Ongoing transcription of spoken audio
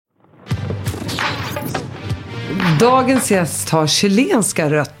Dagens gäst har chilenska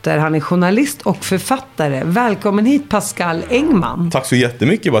rötter. Han är journalist och författare. Välkommen hit, Pascal Engman. Tack så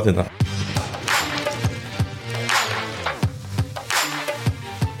jättemycket, Bettina.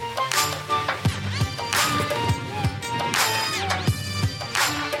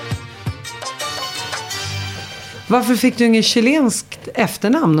 Varför fick du inget chilenskt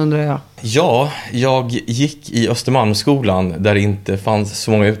efternamn, undrar jag? Ja, jag gick i Östermalmsskolan där det inte fanns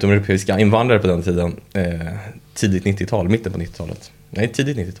så många utomeuropeiska invandrare på den tiden. Tidigt 90-tal, mitten på 90-talet. Nej,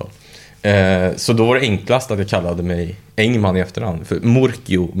 tidigt 90-tal. Så då var det enklast att jag kallade mig Engman i efternamn. För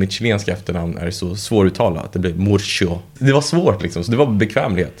Murcio, mitt chilenska efternamn, är så svåruttalat att det blev Murcio. Det var svårt liksom, så det var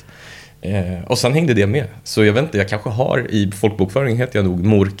bekvämlighet. Och sen hängde det med. Så jag vet inte, jag kanske har i folkbokföring heter jag nog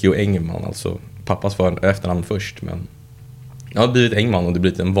Murcio Engman, alltså pappas efternamn först, men jag har blivit Engman och det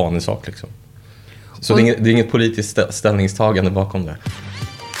blir en vanlig sak liksom. Så det är inget politiskt ställningstagande bakom det.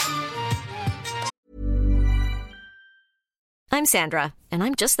 I'm Sandra, and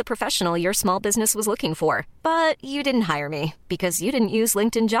I'm just the professional your small business was looking for. But you didn't hire me because you didn't use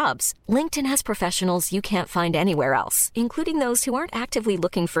LinkedIn Jobs. LinkedIn has professionals you can't find anywhere else, including those who aren't actively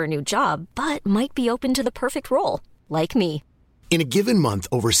looking for a new job, but might be open to the perfect role, like me. In a given month,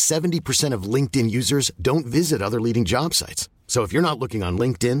 over 70% of LinkedIn users don't visit other leading job sites. So if you're not looking on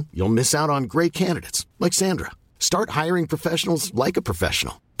LinkedIn, you'll miss out on great candidates like Sandra. Start hiring professionals like a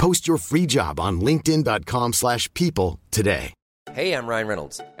professional. Post your free job on linkedin.com/people today. Hey, I'm Ryan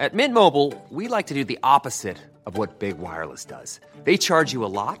Reynolds. At Mint Mobile, we like to do the opposite of what Big Wireless does. They charge you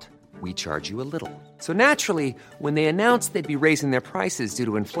a lot, we charge you a little. So naturally, when they announced they'd be raising their prices due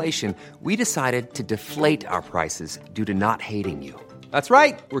to inflation, we decided to deflate our prices due to not hating you. That's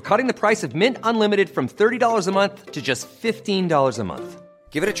right. We're cutting the price of Mint Unlimited from $30 a month to just $15 a month.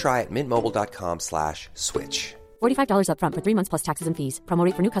 Give it a try at mintmobile.com/switch. $45 up front for 3 months plus taxes and fees. Promo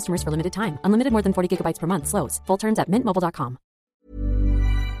rate for new customers for limited time. Unlimited more than 40 gigabytes per month. Slows full terms at mintmobile.com.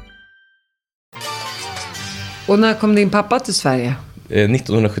 Och när kom din pappa till Sverige?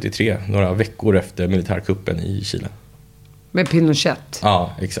 1973, några veckor efter militärkuppen i Chile. Med Pinochet?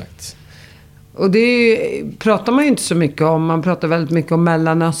 Ja, exakt. Och det pratar man ju inte så mycket om. Man pratar väldigt mycket om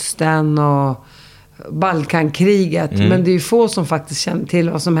Mellanöstern och Balkankriget. Men det är ju få som faktiskt känner till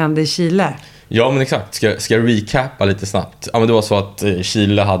vad som hände i Chile. Ja, men exakt. Ska jag recappa lite snabbt? Ja, men det var så att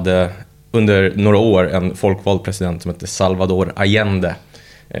Chile hade under några år en folkvald president som hette Salvador Allende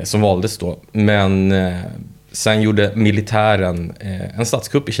som valdes då. Men sen gjorde militären en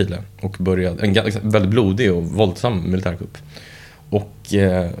statskupp i Chile och började en väldigt blodig och våldsam militärkupp. Och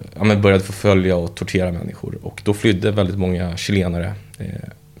började förfölja och tortera människor. Och då flydde väldigt många chilenare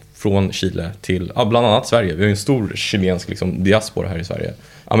från Chile till bland annat Sverige. Vi har en stor chilensk diaspora här i Sverige.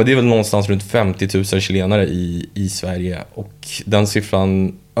 Ja, men det är väl någonstans runt 50 000 chilenare i Sverige. Och den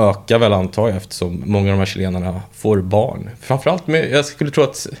siffran ökar väl, antar jag, eftersom många av de här chilenarna får barn. Framförallt jag skulle tro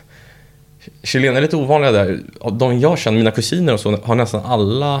att chilener är lite ovanliga där. De jag känner, mina kusiner och så, har nästan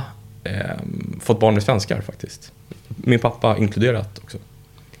alla fått barn med svenskar faktiskt. Min pappa inkluderat också.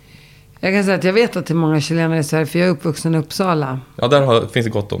 Jag kan säga att jag vet att det är många chilenare i Sverige, för jag är uppvuxen i Uppsala. Ja, där finns det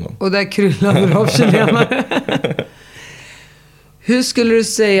gott om dem. Och där kryllar det av chilenare. Hur skulle du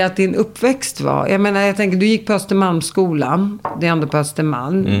säga att din uppväxt var? Jag tänker, du gick på Östermalmsskolan. Det är ändå på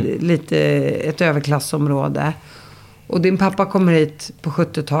Östermalm. Lite ett överklassområde. Och din pappa kommer hit på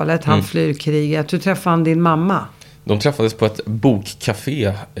 70-talet. Han flyr kriget. Hur träffade han din mamma? De träffades på ett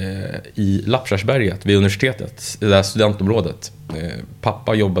bokcafé i Lappkärrsberget vid universitetet, i det där studentområdet.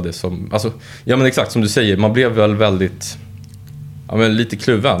 Pappa jobbade som... exakt som du säger, man blev väl väldigt... lite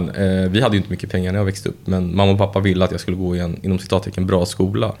kluven. Vi hade ju inte mycket pengar när jag växte upp, men mamma och pappa ville att jag skulle gå i en, inom citattecken, bra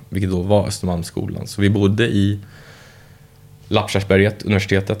skola, vilket då var Östermalmsskolan. Så vi bodde i Lappkärrsberget,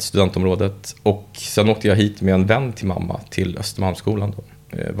 universitetet, studentområdet, och sen åkte jag hit med en vän till mamma till Östermalmsskolan då,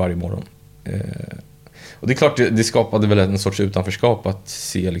 varje morgon. Och det är klart, det skapade väl en sorts utanförskap att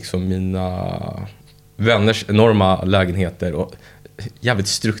se mina vänners enorma lägenheter och jävligt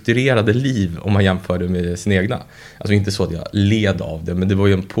strukturerade liv om man jämförde med sina egna. Alltså inte så att jag led av det, men det var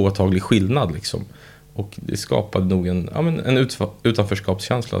ju en påtaglig skillnad liksom. Och det skapade nog en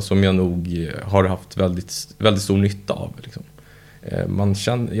utanförskapskänsla som jag nog har haft väldigt, väldigt stor nytta av liksom. Man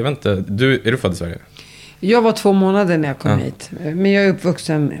känner, jag vet inte, är du född i Sverige? Jag var 2 månader när jag kom hit. Men jag är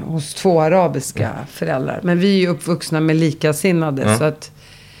uppvuxen hos 2 arabiska föräldrar. Men vi är uppvuxna med likasinnade. Så att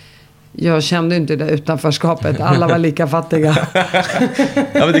jag kände inte det utanförskapet. Alla var lika fattiga. Ja,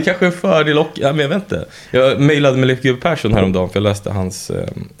 men det kanske är fördel och... Ja, men jag vet inte. Jag mejlade med Leif GW Persson häromdagen, för jag läste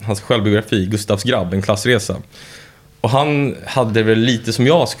hans självbiografi, Gustavs grabb, en klassresa. Och han hade väl lite som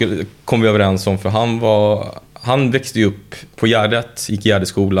jag kom vi överens om, för han växte ju upp på Gärdet, gick i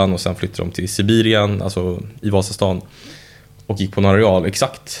Gärdeskolan och sen flyttade de till Sibirien, alltså i Vasastan. Och gick på Norra Real,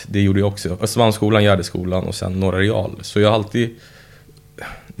 exakt, det gjorde jag också. Östermalmsskolan, Gärdeskolan och sen Norra Real. Så jag har alltid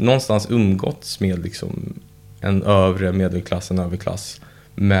någonstans umgåtts med liksom en övre medelklass, en överklass.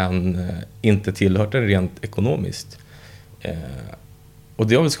 Men inte tillhört den rent ekonomiskt. Och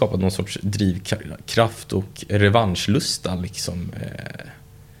det har väl skapat någon sorts drivkraft och revanschlusta liksom.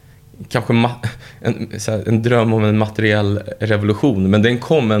 Kanske en dröm om en materiell revolution. Men den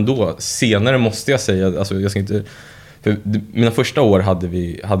kom ändå senare, måste jag säga. Alltså, jag ska inte... För mina första år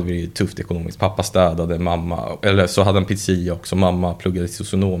hade vi tufft ekonomiskt. Pappa städade, mamma, eller så hade en pizzeria också, mamma pluggade till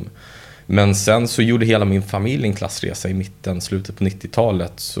socionom. Men sen så gjorde hela min familj en klassresa i slutet på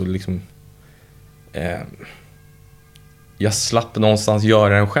 90-talet. Så liksom jag slapp någonstans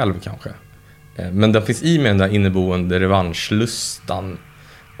göra den själv kanske. Men det finns i mig den där inneboende revanschlustan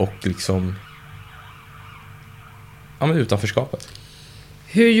och liksom utanförskapet.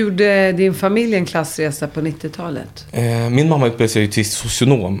 Hur gjorde din familj en klassresa på 90-talet? Min mamma utbildade sig till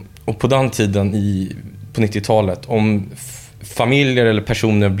socionom. Och på den tiden på 90-talet, om familjer eller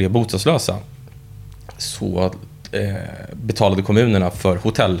personer blev bostadslösa så betalade kommunerna för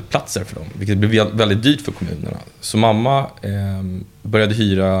hotellplatser för dem. Vilket blev väldigt dyrt för kommunerna. Så mamma började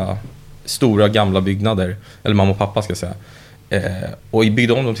hyra stora gamla byggnader, eller mamma och pappa ska jag säga. Och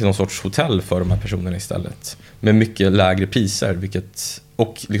byggde om dem till någon sorts hotell för de här personerna istället. Med mycket lägre priser,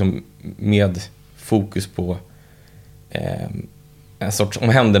 och liksom med fokus på en sorts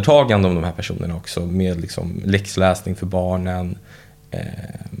omhändertagande om de här personerna också. Med liksom läxläsning för barnen.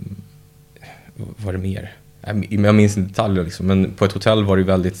 Vad var det mer? Jag minns inte detaljer liksom, men på ett hotell var det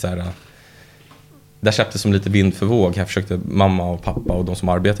väldigt så här. Där släpptes som lite vind för våg. Här försökte mamma och pappa och de som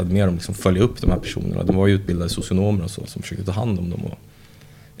arbetade med dem liksom följa upp de här personerna. De var ju utbildade socionomer och så som försökte ta hand om dem och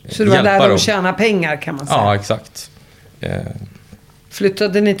så det var där de tjänar pengar, kan man säga. Ja, exakt.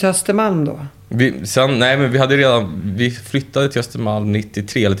 Flyttade ni till Östermalm då? Vi flyttade till Östermalm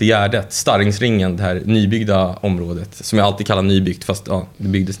 93, eller till Gärdet, Starringsringen, det här nybyggda området som jag alltid kallar nybyggt, fast det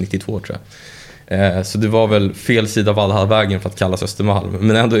byggdes 92 tror jag. Så det var väl fel sida av Valhallvägen för att kallas Östermalm,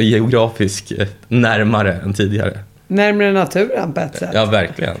 men ändå geografiskt närmare än tidigare. Närmare naturen på ett sätt. Ja,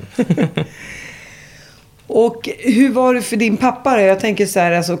 verkligen. Och hur var det för din pappa? Jag tänker så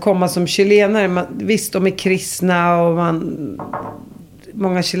här, alltså komma som chilenare, visst de är kristna och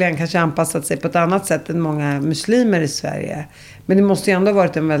många chilener kanske anpassat sig på ett annat sätt än många muslimer i Sverige. Men det måste ju ändå ha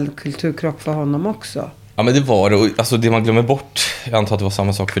varit en väldigt kulturkrock för honom också. Ja, men det var det. Alltså det man glömmer bort, jag antar att det var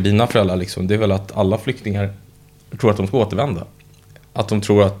samma sak för dina föräldrar liksom, det är väl att alla flyktingar tror att de ska återvända. Att de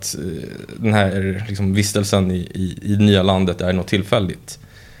tror att den här liksom, vistelsen i det nya landet är något tillfälligt.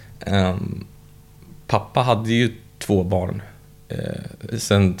 Pappa hade ju 2 barn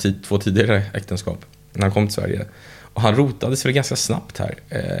sen 2 tidigare äktenskap när han kom till Sverige. Och han rotade sig ganska snabbt här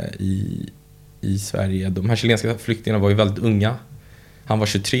i Sverige. De här chilenska flyktingarna var ju väldigt unga. Han var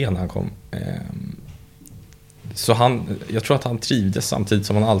 23 när han kom. Så jag tror att han trivdes, samtidigt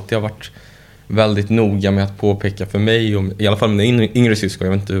som han alltid har varit väldigt noga med att påpeka för mig, och i alla fall mina yngre syskon,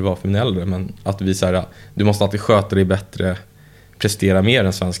 jag vet inte hur det var för mina äldre, men att vi så här, du måste alltid sköta dig bättre, prestera mer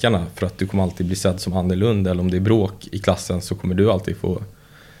än svenskarna, för att du kommer alltid bli sedd som annorlunda, eller om det är bråk i klassen så kommer du alltid få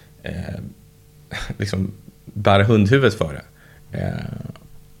liksom bära hundhuvudet för det.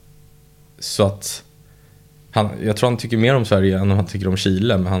 Så att jag tror han tycker mer om Sverige än han tycker om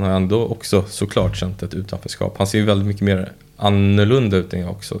Chile, men han har ändå också såklart känt ett utanförskap. Han ser ju väldigt mycket mer annorlunda ut än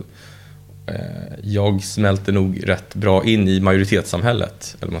jag också. Jag smälter nog rätt bra in i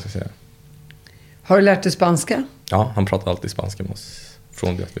majoritetssamhället, eller man ska säga. Har du lärt dig spanska? Ja, han pratar alltid spanska med oss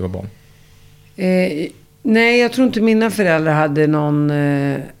från det att vi var barn. Nej, jag tror inte mina föräldrar hade någon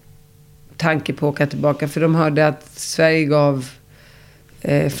tanke på att åka tillbaka, för de hörde att Sverige gav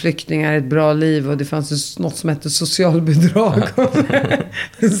flyktingar ett bra liv och det fanns något som hette socialbidrag.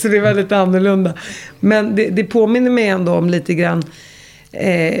 Så det är väldigt annorlunda. Men det påminner mig ändå om lite grann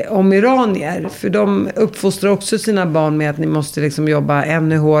om iranier, för de uppfostrar också sina barn med att ni måste liksom jobba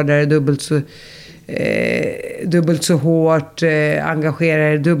ännu hårdare, dubbelt så hårt,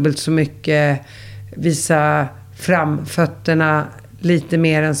 engagera er dubbelt så mycket, visa framfötterna lite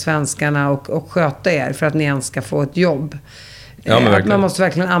mer än svenskarna och sköta er för att ni ens ska få ett jobb. Ja, att man måste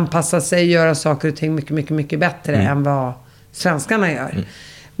verkligen anpassa sig och göra saker och ting mycket, mycket, mycket bättre än vad svenskarna gör.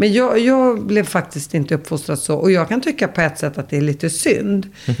 Men jag blev faktiskt inte uppfostrad så. Och jag kan tycka på ett sätt att det är lite synd.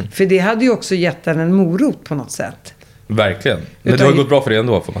 För det hade ju också gett en morot på något sätt. Verkligen. Men det har gått bra för det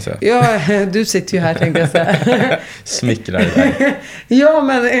ändå, får man säga. Ja, du sitter ju här, tänkte jag säga. Smickrar det. Ja,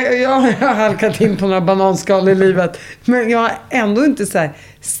 men jag har halkat in på några bananskal i livet. Men jag har ändå inte så här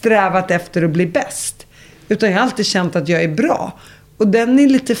strävat efter att bli bäst. Utan jag har alltid känt att jag är bra. Och den är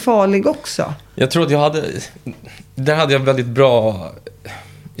lite farlig också. Jag tror att där hade jag väldigt bra...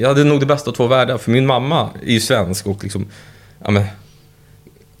 Jag hade nog det bästa av två världar. För min mamma är ju svensk och liksom... Ja, men,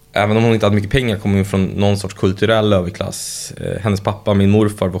 även om hon inte hade mycket pengar kom hon från någon sorts kulturell överklass. Hennes pappa, min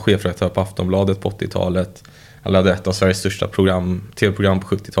morfar, var chefredaktör på Aftonbladet på 80-talet. Han ledde ett av Sveriges största tv-program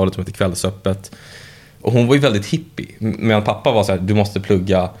på 70-talet som heter Kvällsöppet. Och hon var ju väldigt hippie. Medan pappa var så här, du måste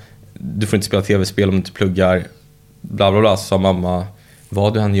plugga, du får inte spela tv-spel om du inte pluggar, bla bla bla. Så sa mamma,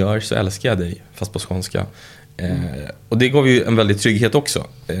 vad du än gör så älskar jag dig, fast på skånska. Och det gav ju en väldigt trygghet också.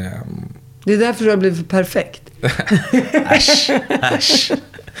 Det är därför du har blivit perfekt. Äsch.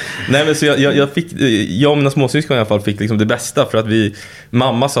 Nej, men så jag och mina småsyskon i alla fall fick liksom det bästa. För att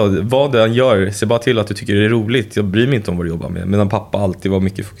mamma sa, vad du än gör, se bara till att du tycker det är roligt. Jag bryr mig inte om vad du jobbar med. Medan pappa alltid var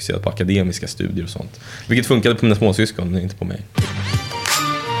mycket fokuserad på akademiska studier och sånt. Vilket funkade på mina småsyskon, men inte på mig.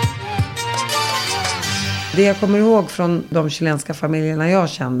 Det jag kommer ihåg från de chilenska familjerna jag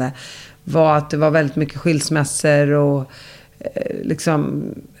kände var att det var väldigt mycket skilsmässor och liksom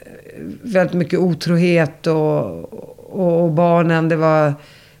väldigt mycket otrohet och barnen, det var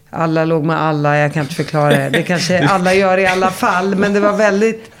alla låg med alla, jag kan inte förklara det. Det kanske alla gör i alla fall, men det var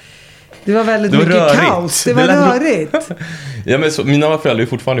väldigt mycket rörigt. kaos. Det var rörigt. Ja, men mina föräldrar är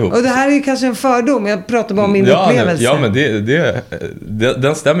fortfarande ihop. Och det här är ju kanske en fördom. Jag pratar bara om min upplevelse. Ja, men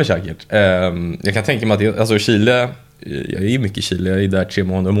den stämmer säkert. Jag kan tänka mig att alltså Chile, jag är ju mycket i Chile. Jag är där 3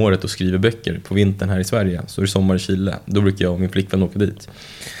 månader om året och skriver böcker på vintern här i Sverige. Så är det sommar i Chile. Då brukar jag och min flickvän åka dit.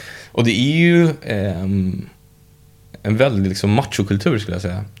 Och det är ju en väldigt liksom machokultur, skulle jag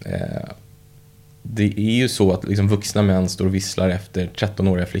säga. Det är ju så att liksom vuxna män står och visslar efter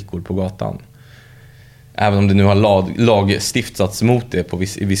 13-åriga flickor på gatan. Även om det nu har lagstiftats mot det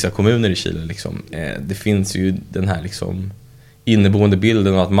i vissa kommuner i Chile. Liksom. Det finns ju den här liksom inneboende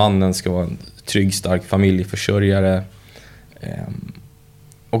bilden av att mannen ska vara en trygg, stark familjeförsörjare.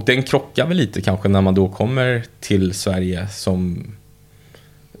 Och den krockar väl lite kanske när man då kommer till Sverige som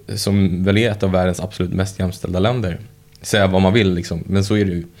väl är ett av världens absolut mest jämställda länder. Säga vad man vill liksom, men så är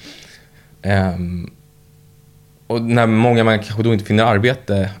det ju. Och när många man kanske då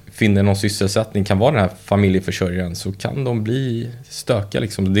inte finner någon sysselsättning, kan vara den här familjeförsörjaren, så kan de bli stökiga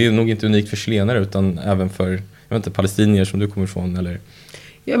liksom. Det är nog inte unikt för chilenare utan även för, jag vet inte, palestinier som du kommer ifrån eller...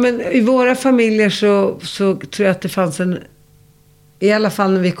 Ja, men i våra familjer så tror jag att det fanns i alla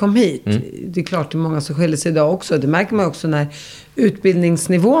fall när vi kom hit. Det är klart det är många som skiljer sig idag också. Det märker man också när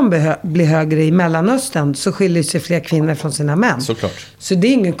utbildningsnivån blir högre i Mellanöstern, så skiljer sig fler kvinnor från sina män. Såklart. Så det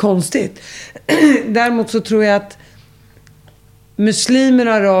är inget konstigt. Däremot så tror jag att muslimer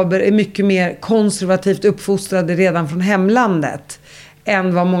och araber är mycket mer konservativt uppfostrade redan från hemlandet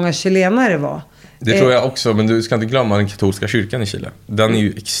än vad många chilenare var. Det tror jag också, men du ska inte glömma den katolska kyrkan i Chile. Den är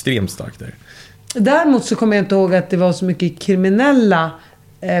ju extremt stark där. Däremot så kommer jag inte ihåg att det var så mycket kriminella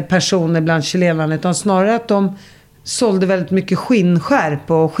personer bland chilenarna, utan snarare att de sålde väldigt mycket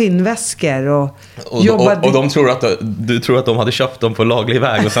skinnskärp och skinnväskor och jobbade... Och de tror att du tror att de hade köpt dem på laglig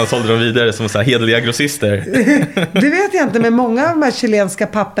väg och sen sålde de vidare som så här hederliga grossister. Det vet jag inte, men många av de här chilenska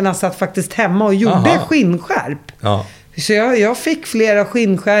papporna satt faktiskt hemma och gjorde skinnskärp. Ja. Så jag fick flera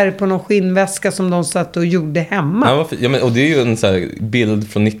skinnskärp och någon skinnväska som de satt och gjorde hemma. Ja, men, och det är ju en så här bild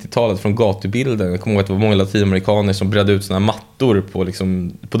från 90-talet, från gatubilden. Jag kommer ihåg att det var många latinamerikaner som bredde ut såna här mattor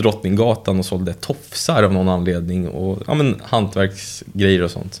på Drottninggatan och sålde tofsar av någon anledning. Och hantverksgrejer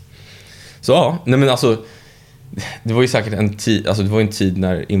och sånt. Så ja, nej men alltså, det var ju säkert en tid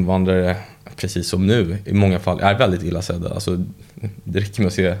när invandrare, precis som nu, i många fall är väldigt illa sedda. Alltså, det räcker med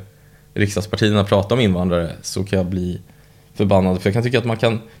att se riksdagspartierna prata om invandrare, så kan jag bli förbannad. För jag kan tycka att man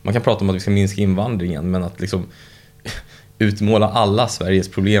kan prata om att vi ska minska invandringen, men att liksom utmåla alla Sveriges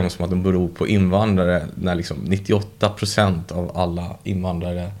problem som att de beror på invandrare, när liksom 98% av alla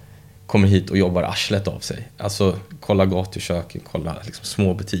invandrare kommer hit och jobbar arslet av sig. Alltså, kolla gatuköken, kolla liksom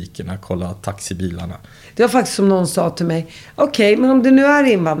små butikerna, kolla taxibilarna. Det var faktiskt som någon sa till mig, okej, men om det nu är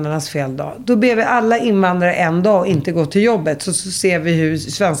invandrarnas fel då ber vi alla invandrare en dag inte gå till jobbet, så ser vi hur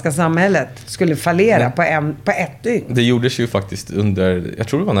svenska samhället skulle fallera på ett dygn. Det gjordes ju faktiskt under, jag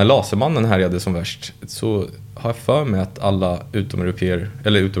tror det var när Lasermannen härjade som värst, så har jag för mig att alla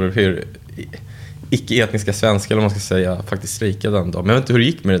utomeuropeer, icke-etniska svenskar, eller vad man ska säga, faktiskt strejkade den dagen. Men jag vet inte hur det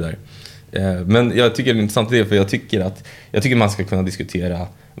gick med det där. Men jag tycker det är intressant det, för jag tycker man ska kunna diskutera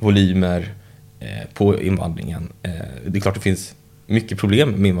volymer på invandringen. Det är klart det finns mycket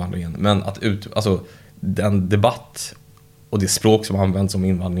problem med invandringen, men den debatt och det språk som används om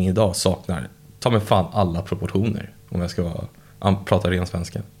invandring idag saknar, ta mig fan, alla proportioner, om jag ska prata ren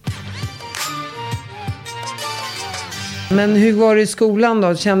svenska. Men hur var det i skolan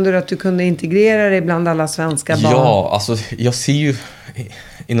då? Kände du att du kunde integrera dig bland alla svenska barn? Ja, alltså jag ser ju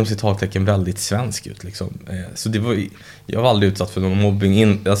inom citattecken väldigt svensk ut liksom. Så det var, jag var aldrig utsatt för någon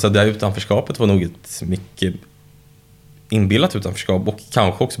mobbing. Alltså det här utanförskapet var nog ett mycket inbillat utanförskap, och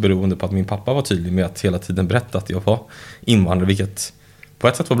kanske också beroende på att min pappa var tydlig med att hela tiden berätta att jag var invandrare, vilket på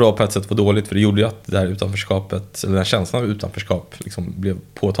ett sätt var bra, på ett sätt var dåligt, för det gjorde ju att det här utanförskapet, eller den här känslan av utanförskap liksom blev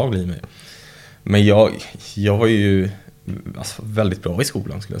påtaglig i mig. Men jag var ju alltså väldigt bra i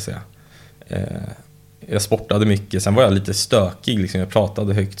skolan, skulle jag säga. Jag sportade mycket, sen var jag lite stökig liksom. Jag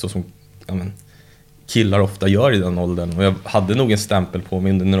pratade högt så som killar ofta gör i den åldern, och jag hade nog en stämpel på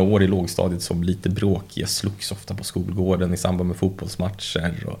mig under några år i lågstadiet som lite bråkig. Jag slogs ofta på skolgården i samband med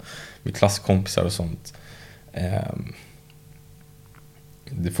fotbollsmatcher och med klasskompisar och sånt.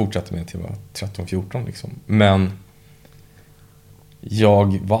 Det fortsatte med till jag var 13-14 liksom. Men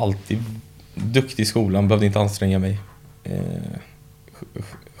jag var alltid duktig i skolan, behövde inte anstränga mig.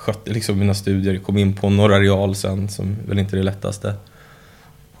 Skötte liksom mina studier, kom in på Norra Real sen, som väl inte är det lättaste.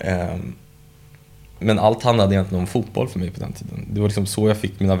 Men allt handlade egentligen om fotboll för mig på den tiden. Det var liksom så jag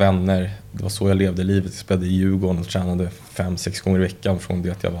fick mina vänner. Det var så jag levde livet. Jag spelade i Djurgården och tränade 5-6 gånger i veckan från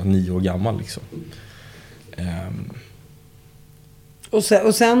det att jag var 9 år gammal liksom.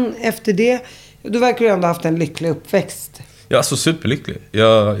 Och sen efter det, du verkar ju ändå ha haft en lycklig uppväxt. Ja, alltså superlycklig.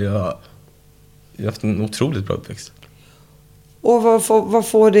 Jag har haft en otroligt bra uppväxt. Och vad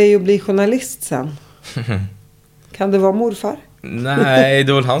får dig att bli journalist sen? Kan det vara morfar? Nej,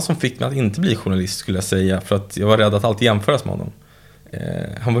 det var han som fick mig att inte bli journalist, skulle jag säga. För att jag var rädd att alltid jämföras med honom.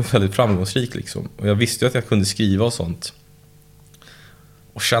 Han var väldigt framgångsrik liksom. Och jag visste ju att jag kunde skriva och sånt.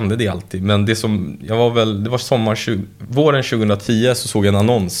 Och kände det alltid. Men det var våren 2010 så såg jag en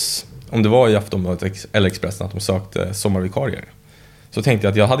annons. Om det var i Aftonbladet eller Expressen att de sökte sommarvikarier. Så tänkte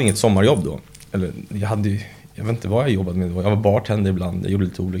jag att jag hade inget sommarjobb då. Eller jag vet inte vad jag jobbade med då. Jag var bartender ibland, jag gjorde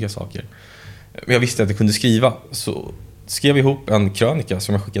lite olika saker. Men jag visste att jag kunde skriva. Så skrev ihop en krönika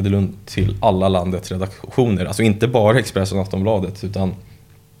som jag skickade runt till alla landets redaktioner. Alltså inte bara Expressen och Aftonbladet, utan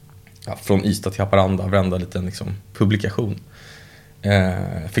från Ystad till Haparanda, varenda liten liksom, publikation.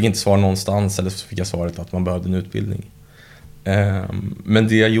 Fick inte svar någonstans, eller så fick jag svaret att man behövde en utbildning. Men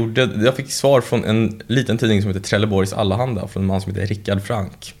det jag gjorde, jag fick svar från en liten tidning som heter Trelleborgs Allehanda, från en man som heter Rickard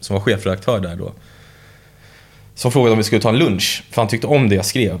Frank, som var chefredaktör där då. Som frågade om vi skulle ta en lunch, för han tyckte om det jag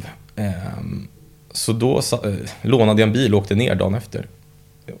skrev. Så då lånade jag en bil och åkte ner dagen efter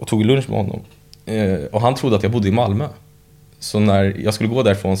och tog lunch med honom. Och han trodde att jag bodde i Malmö. Så när jag skulle gå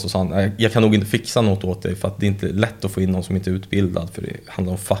därifrån så sa han, jag kan nog inte fixa något åt dig, för att det är inte lätt att få in någon som inte är utbildad, för det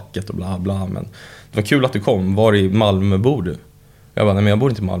handlar om facket och bla bla. Men det var kul att du kom. Var i Malmö bor du? Jag bara, nej men jag bor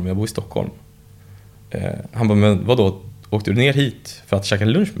inte i Malmö, jag bor i Stockholm. Han bara, men vadå? Åkte du ner hit för att käka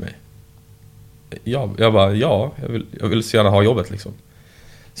lunch med mig? Jag bara, ja, jag vill så gärna ha jobbet liksom.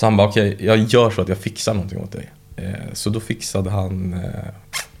 Så han bara, okej, jag gör så att jag fixar någonting åt dig. Så då fixade han...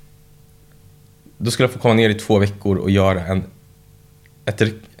 Då skulle jag få komma ner i 2 veckor och göra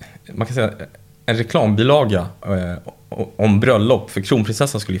man kan säga en reklambilaga om bröllop, för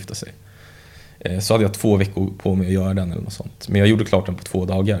kronprinsessan skulle gifta sig. Så hade jag 2 veckor på mig att göra den eller något sånt. Men jag gjorde klart den på 2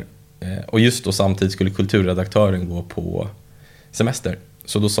 dagar. Och just då samtidigt skulle kulturredaktören gå på semester.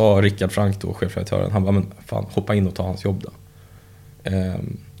 Så då sa Rickard Frank då, chefredaktören, han bara, men fan, hoppa in och ta hans jobb då.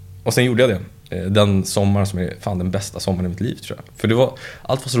 Och sen gjorde jag det. Den sommaren som är fan den bästa sommaren i mitt liv, tror jag. För det var,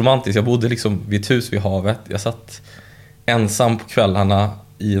 allt var så romantiskt. Jag bodde liksom vid ett hus vid havet. Jag satt ensam på kvällarna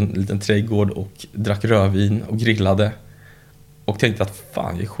i en liten trädgård och drack rödvin och grillade. Och tänkte att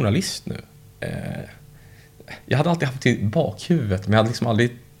fan, jag är journalist nu. Jag hade alltid haft det i bakhuvudet, men jag hade liksom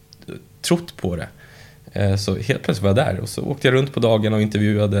aldrig trott på det. Så helt plötsligt var jag där. Och så åkte jag runt på dagen och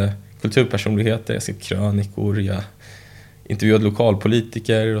intervjuade kulturpersonligheter. Jag skrev krönikor, jag intervjuade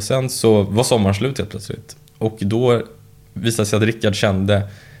lokalpolitiker, och sen så var sommaren slut helt plötsligt. Och då visade sig att Rickard kände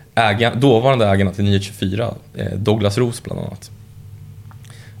dåvarande ägarna till Nyhet24, Douglas Ros bland annat.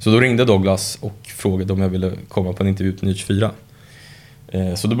 Så då ringde Douglas och frågade om jag ville komma på en intervju till Nyhet24.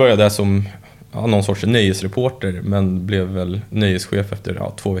 Så då började jag som någon sorts nöjesreporter, men blev väl nöjeschef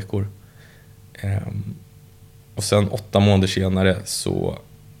efter 2 veckor. Och sen 8 månader senare så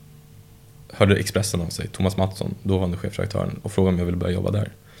hörde Expressen av sig, Thomas Mattsson, dåvarande chefredaktören, och frågade om jag ville börja jobba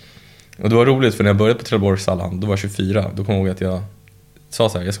där. Och det var roligt, för när jag började på Trelleborgs Allehanda, då var jag 24. Då kom jag ihåg att jag sa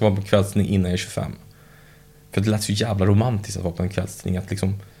så här, jag ska vara på kvällstidning innan jag är 25. För det lät så jävla romantiskt att vara på en kvällstidning, att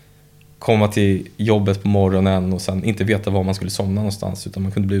liksom komma till jobbet på morgonen och sen inte veta var man skulle somna någonstans, utan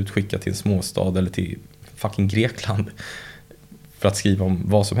man kunde bli utskickad till en småstad eller till fucking Grekland för att skriva om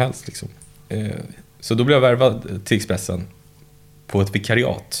vad som helst liksom. Så då blev jag värvad till Expressen på ett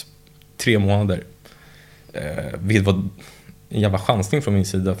vikariat 3 månader. Vilket var en jävla chansning från min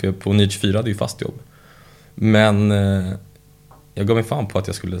sida, för jag på Ny 24 hade ju fast jobb. Men jag gav mig fan på att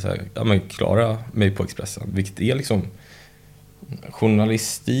jag skulle klara mig på Expressen, vilket är liksom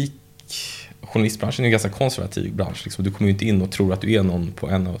journalistbranschen är en ganska konservativ bransch liksom. Du kommer ju inte in och tror att du är någon på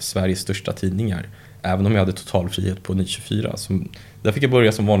en av Sveriges största tidningar, även om jag hade total frihet på Ny 24. Där fick jag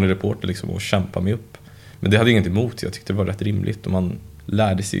börja som vanlig reporter liksom, och kämpa mig upp. Men det hade jag inget emot, jag tyckte det var rätt rimligt och man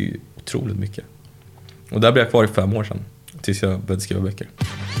lärde sig ju otroligt mycket. Och där blev jag kvar i 5 år sedan, tills jag började skriva böcker.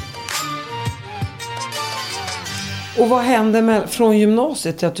 Och vad hände från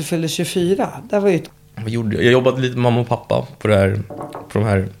gymnasiet till att du fyllde 24? Det var ju Jag jobbade lite med mamma och pappa på de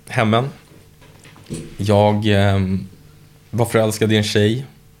här hemmen. Jag var förälskad i en tjej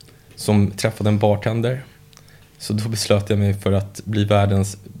som träffade en bartender. Så då beslöt jag mig för att bli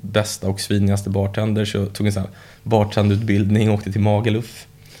världens bästa och svinigaste bartender. Så jag tog en sån här bartenderutbildning och åkte till Magaluf.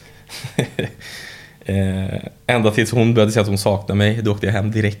 Ända tills hon började säga att hon saknade mig. Då åkte jag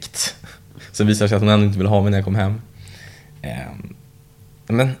hem direkt. Så visade sig att hon ändå inte ville ha mig när jag kom hem.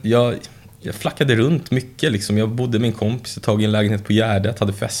 Men jag flackade runt mycket liksom. Jag bodde med en kompis, jag tog en lägenhet på Gärdet,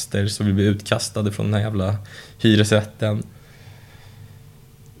 hade fester, så vi blev utkastade från den här jävla hyresrätten.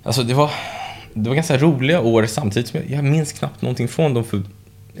 Alltså det var ganska roliga år, samtidigt som jag minns knappt någonting från dem, för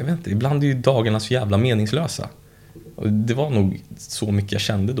jag vet inte, ibland är ju dagarna så jävla meningslösa. Och det var nog så mycket jag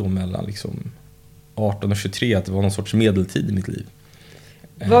kände då mellan liksom 18 och 23, att det var någon sorts medeltid i mitt liv.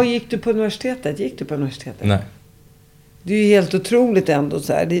 Vad gick du på universitetet? Nej. Det är ju helt otroligt ändå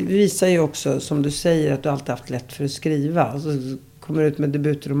så här. Det visar ju också, som du säger, att du alltid haft lätt för att skriva. Och så kommer ut med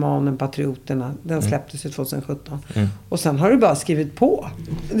debutromanen Patrioterna. Den släpptes ju 2017. Och sen har du bara skrivit på.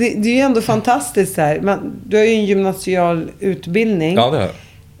 Det är ju ändå fantastiskt så här. Du har ju en gymnasial utbildning. Ja, det har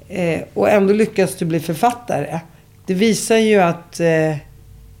jag. Och ändå lyckas du bli författare. Det visar ju att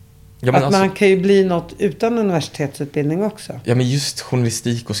man kan ju bli något utan universitetsutbildning också. Ja, men just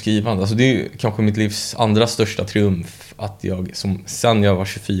journalistik och skrivande. Alltså det är ju kanske mitt livs andra största triumf. Att jag, sen jag var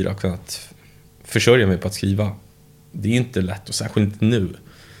 24, har kunnat försörja mig på att skriva. Det är inte lätt, och särskilt inte nu.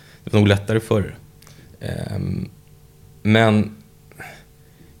 Det var nog lättare förr. Men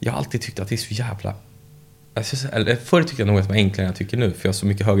jag har alltid tyckt att det är så jävla... Förr tyckte jag nog att det var enklare än jag tycker nu. För jag har så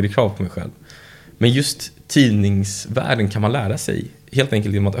mycket högre krav på mig själv. Men just tidningsvärlden kan man lära sig. Helt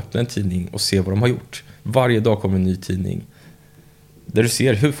enkelt genom att öppna en tidning och se vad de har gjort. Varje dag kommer en ny tidning. Där du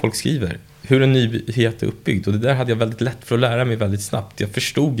ser hur folk skriver. Hur en nyhet är uppbyggd. Och det där hade jag väldigt lätt för att lära mig väldigt snabbt. Jag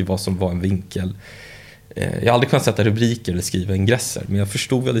förstod ju vad som var en vinkel. Jag har aldrig kunnat sätta rubriker eller skriva ingresser. Men jag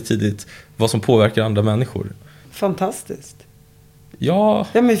förstod väldigt tidigt vad som påverkar andra människor. Fantastiskt. Ja,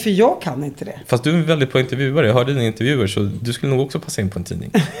 men för jag kan inte det. Fast du är väldigt på intervjuer. Jag hörde dina intervjuer, så du skulle nog också passa in på en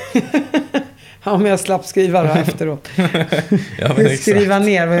tidning. Ja, men jag slapp skriva då efteråt. Ja, men skriva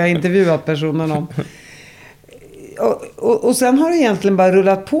ner vad jag intervjuat personen om. Och sen har det egentligen bara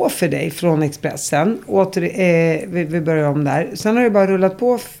rullat på för dig från Expressen. Vi börjar om där. Sen har det bara rullat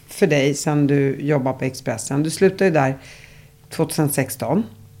på för dig sen du jobbar på Expressen. Du slutade ju där 2016.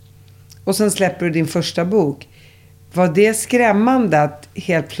 Och sen släpper du din första bok. Var det skrämmande att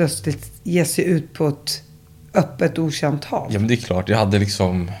helt plötsligt ge sig ut på ett öppet okänt hav? Ja, men det är klart. Jag hade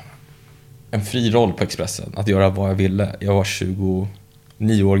liksom en fri roll på Expressen. Att göra vad jag ville. Jag var 29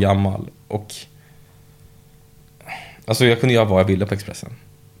 år gammal. Och alltså jag kunde göra vad jag ville på Expressen.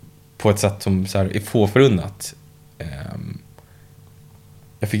 På ett sätt som så här är få förunnat.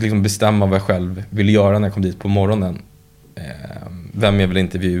 Jag fick liksom bestämma vad jag själv ville göra när jag kom dit på morgonen. Vem jag ville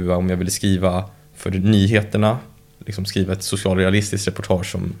intervjua, om jag ville skriva för nyheterna. Liksom skriva ett socialrealistiskt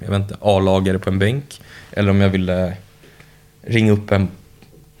reportage som, jag vet inte, A-lagare på en bänk. Eller om jag ville ringa upp en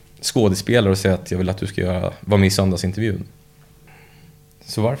skådespelare och säga att jag vill att du ska vara med i söndagsintervjun.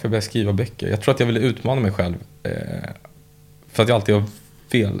 Så varför började jag skriva böcker? Jag tror att jag ville utmana mig själv. För att jag alltid har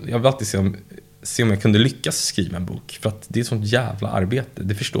fel. Jag vill alltid se om jag kunde lyckas skriva en bok. För att det är ett sånt jävla arbete.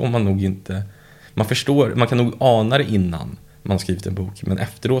 Det förstår man nog inte. Man kan nog ana det innan man har skrivit en bok. Men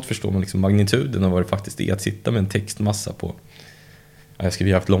efteråt förstår man liksom magnituden av vad det faktiskt är att sitta med en textmassa på... Jag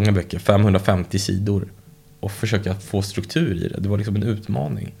skriver haft långa böcker, 550 sidor. Och försöka få struktur i det. Det var liksom en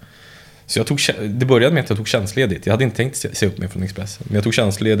utmaning. Så det började med att jag tog tjänstledigt. Jag hade inte tänkt se upp mig från Expressen. Men jag tog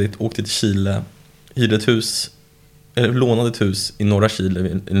tjänstledigt, åkte till Chile, lånade ett hus i norra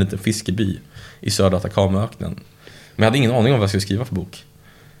Chile, en liten fiskeby i södra Atacamaöknen. Men jag hade ingen aning om vad jag skulle skriva för bok.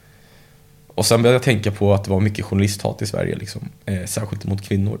 Och sen började jag tänka på att det var mycket journalisthat i Sverige, liksom, särskilt mot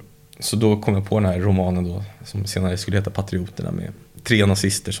kvinnor. Så då kom jag på den här romanen då, som senare skulle heta Patrioterna, med 3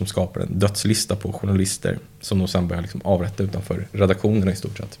 nazister som skapar en dödslista på journalister som de sen börjar liksom avrätta utanför redaktionerna i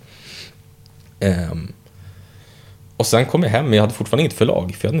stort sett. Och sen kom jag hem, men jag hade fortfarande inget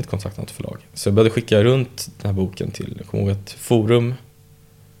förlag, för jag hade inte kontaktat något förlag. Så jag började skicka runt den här boken till, jag kommer ihåg, ett Forum,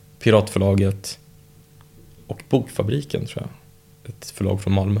 Piratförlaget och Bokfabriken, tror jag. Ett förlag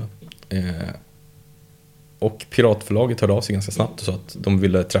från Malmö. Och Piratförlaget hörde av sig ganska snabbt och sa att de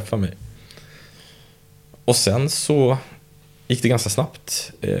ville träffa mig. Och sen så gick det ganska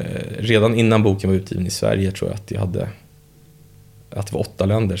snabbt. Redan innan boken var utgiven i Sverige tror jag att det var 8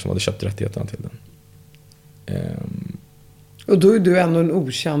 länder som hade köpt rättigheterna till den. Och då är du ändå en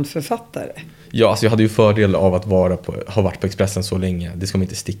okänd författare. Ja, alltså jag hade ju fördel av att ha varit på Expressen så länge. Det ska man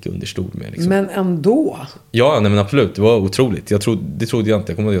inte sticka under stol med. Liksom. Men ändå. Ja, nej, men absolut. Det var otroligt. Det trodde jag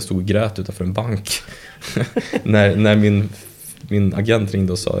inte. Jag kommer ihåg att jag stod och grät utanför en bank. när min agent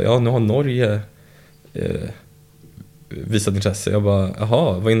ringde och sa, ja, nu har Norge visat intresse. Jag bara,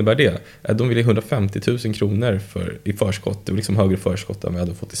 jaha, vad innebär det? De ville 150 000 kronor i förskott. Det var liksom högre förskott än vad jag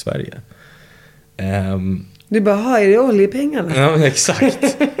hade fått i Sverige. Du bara, är det oljepengarna? Ja,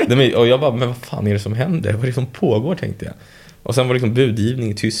 exakt. Och jag bara, men vad fan är det som händer? Vad är det som pågår, tänkte jag. Och sen var det liksom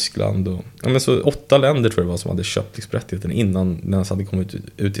budgivning i Tyskland. Och, ja, men så 8 länder tror jag det var som hade köpt rättigheten innan den ens hade kommit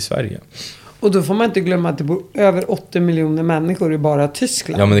ut i Sverige. Och då får man inte glömma att det bor över 80 miljoner människor i bara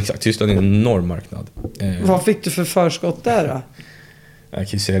Tyskland. Ja, men exakt. Tyskland är en enorm marknad. Vad fick du för förskott där då? Jag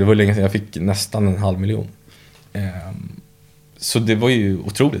kan ju säga, det var länge sedan jag fick nästan 500 000. Så det var ju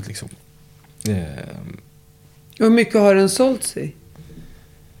otroligt liksom. Hur mycket har den sålts i?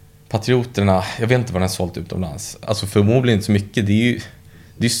 Patrioterna, jag vet inte vad den har sålt utomlands. Alltså förmodligen inte så mycket. Det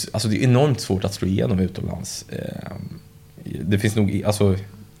är enormt svårt att slå igenom utomlands. Det finns nog, alltså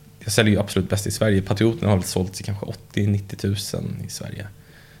jag säljer ju absolut bäst i Sverige. Patrioterna har väl sålt till kanske 80-90 000 i Sverige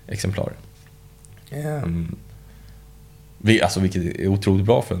exemplar. Vilket är otroligt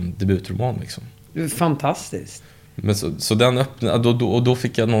bra för en debutroman liksom. Det är fantastiskt. Men så den öppnade, och då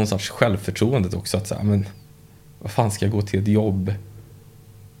fick jag någon sorts självförtroende också, att säga, men vad fan ska jag gå till ett jobb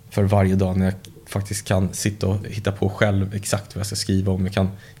för varje dag när jag faktiskt kan sitta och hitta på själv exakt vad jag ska skriva om. Jag kan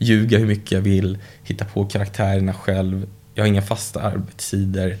ljuga hur mycket jag vill, hitta på karaktärerna själv. Jag har inga fasta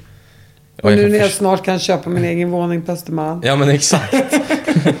arbetstider. Och nu när jag snart kan köpa min egen våning på Östermalm. Ja, men exakt.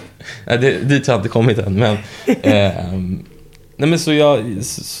 Dit har jag inte kommit än. Men, nej, men så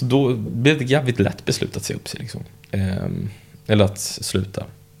då blev det jävligt lätt beslut att se upp sig. Liksom. Eller att sluta.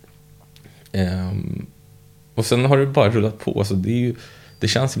 Och sen har det bara rullat på. Alltså, det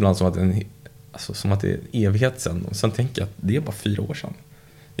känns ibland som att det är en evighet sen. Och sen tänker jag att det är bara 4 år sedan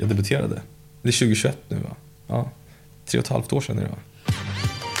jag debuterade. Det är 2021 nu, va? Ja, 3,5 år sedan är det, va?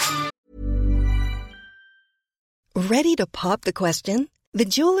 Ready to pop the question? The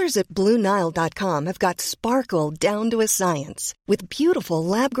jewelers at BlueNile.com have got sparkle down to a science with beautiful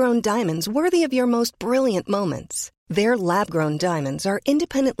lab-grown diamonds worthy of your most brilliant moments. Their lab-grown diamonds are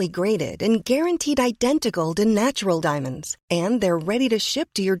independently graded and guaranteed identical to natural diamonds, and they're ready to ship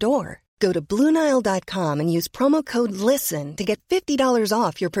to your door. Go to BlueNile.com and use promo code LISTEN to get $50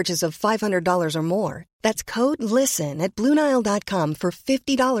 off your purchase of $500 or more. That's code LISTEN at BlueNile.com for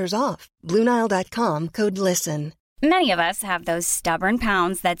 $50 off. BlueNile.com, code LISTEN. Many of us have those stubborn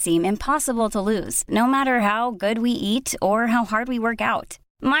pounds that seem impossible to lose, no matter how good we eat or how hard we work out.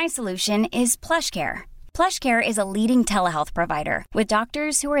 My solution is PlushCare. PlushCare is a leading telehealth provider with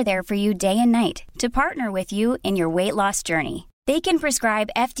doctors who are there for you day and night to partner with you in your weight loss journey. They can prescribe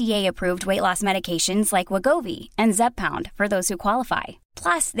FDA-approved weight loss medications like Wegovy and Zepbound for those who qualify.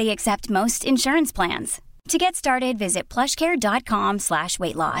 Plus, they accept most insurance plans. To get started, visit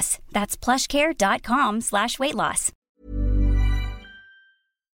plushcare.com/weightloss. That's plushcare.com/weightloss.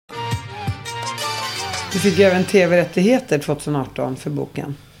 Du fick ju även tv-rättigheter 2018 för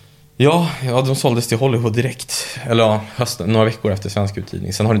boken. Ja, de såldes till Hollywood direkt. Eller ja, hösten, några veckor efter svensk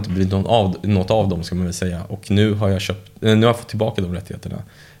utgivning. Sen har det inte blivit något av dem, ska man väl säga. Och nu har jag fått tillbaka de rättigheterna.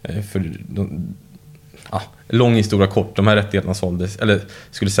 Lång historia kort. De här rättigheterna såldes, eller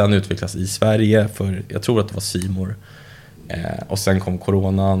skulle sedan utvecklas i Sverige för, jag tror att det var C More. Och sen kom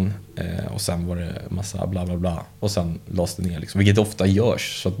coronan. Och sen var det massa bla bla bla. Och sen lades det ner liksom. Vilket ofta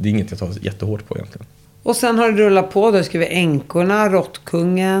görs. Så det är inget jag tar jättehårt på egentligen. Och sen har du rullat på. Du har skrivit Änkorna,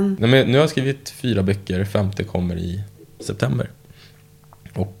 Råttkungen. Nej, men nu har jag skrivit 4 böcker. 5:e kommer i september.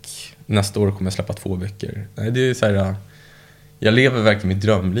 Och nästa år kommer jag släppa 2 böcker. Nej, det är så här, jag lever verkligen mitt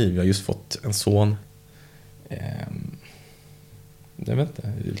drömliv. Jag har just fått en son. Jag vet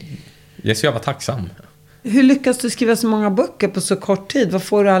inte. Jag är så jävla tacksam. Hur lyckas du skriva så många böcker på så kort tid? Vad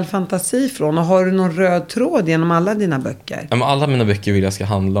får du all fantasi från? Och har du någon röd tråd genom alla dina böcker? Ja, men alla mina böcker vill jag ska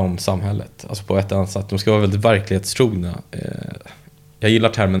handla om samhället. Alltså på ett annat sätt. De ska vara väldigt verklighetstrogna. Jag gillar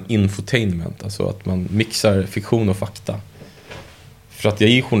termen infotainment. Alltså att man mixar fiktion och fakta. För att jag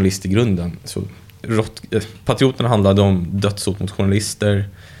är journalist i grunden. Så Patrioterna handlade om dödshot mot journalister.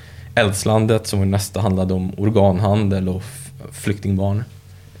 Eldslandet, som var nästa, handlade om organhandel och flyktingbarn.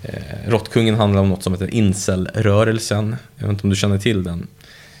 Råttkungen handlade om något som heter incelrörelsen. Jag vet inte om du känner till den.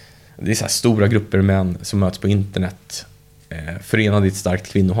 Det är så här stora grupper män som möts på internet, förenade i ett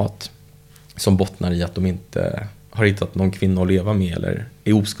starkt kvinnohat som bottnar i att de inte har hittat någon kvinna att leva med eller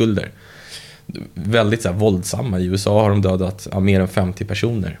är oskulder. Väldigt så här våldsamma. I USA har de dödat mer än 50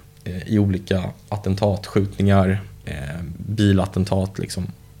 personer i olika attentat, skjutningar, bilattentat liksom.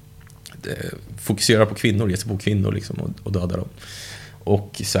 Fokuserar på kvinnor, ger sig på kvinnor liksom, och dödar dem.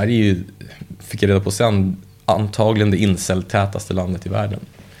 Och Sverige fick jag reda på sen antagligen det inceltätaste landet i världen.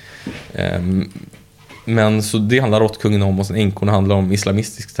 Men så det handlar Råttkungen om, och sen änkorna handlar om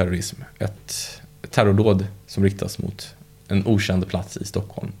islamistisk terrorism. Ett terrordåd som riktas mot en okänd plats i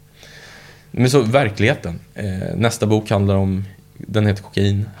Stockholm. Men så verkligheten. Nästa bok handlar om, den heter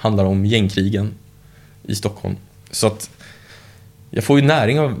Kokain, handlar om gängkrigen i Stockholm. Så att jag får ju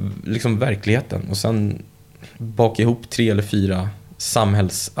näring av liksom verkligheten och sen baka ihop 3 eller 4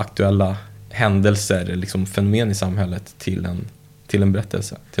 samhällsaktuella händelser, liksom fenomen i samhället till en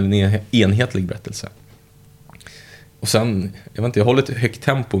berättelse, till en enhetlig berättelse. Och sen, jag vet inte, jag håller ett högt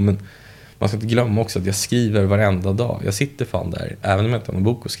tempo, men man ska inte glömma också att jag skriver varenda dag. Jag sitter fan där, även om jag inte har någon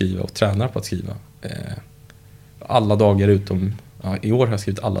bok att skriva, och tränar på att skriva. Alla dagar utom, i år har jag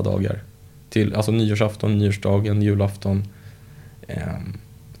skrivit alla dagar. Alltså nyårsafton, nyårsdagen, julafton.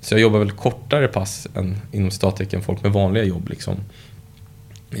 Så jag jobbar väl kortare pass än inom citattecken folk med vanliga jobb liksom.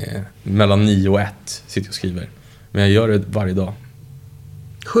 Mellan 9 och 1 sitter jag och skriver. Men jag gör det varje dag.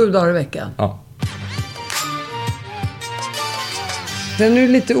 7 dagar i veckan? Ja. Sen är det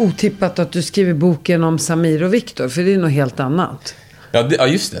lite otippat att du skriver boken om Samir och Viktor, för det är något helt annat. Ja,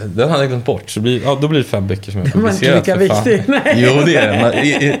 just det. Den hade jag glömt bort. Så då blir det 5 böcker som jag publicerat. Det var inte lika viktigt. Jo, det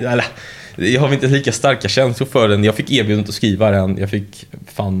är det. Jag har inte lika starka känslor för den. Jag fick erbjudandet att skriva den. Jag fick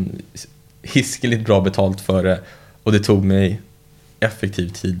fan hiskeligt bra betalt för det. Och det tog mig effektiv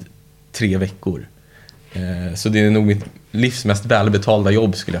tid 3 veckor. Så det är nog mitt livs mest välbetalda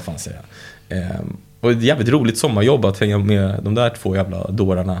jobb, skulle jag fan säga. Och ett jävligt roligt sommarjobb att hänga med de där 2 jävla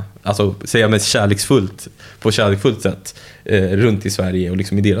dårarna. Alltså säga med på ett kärleksfullt sätt runt i Sverige och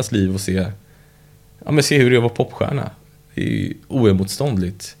liksom i deras liv, och se hur jag var popstjärna. Det är ju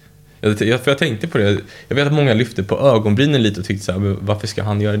oemotståndligt. För jag tänkte på det. Jag vet att många lyfte på ögonbrynen lite och tyckte så här, varför ska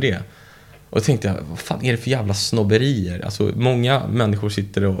han göra det? Och då tänkte jag, vad fan är det för jävla snobberier? Alltså många människor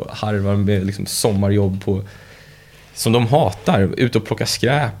sitter och harvar med liksom sommarjobb som de hatar, ut och plocka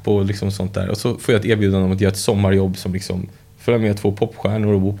skräp och liksom sånt där. Och så får jag ett erbjudande om att göra ett sommarjobb som liksom följa med 2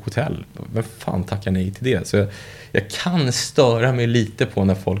 popstjärnor och bo på hotell. Vem fan tackar nej till det? Så jag kan störa mig lite på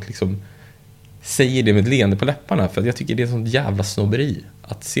när folk liksom säger det med ett leende på läpparna, för att jag tycker det är sånt jävla snobberi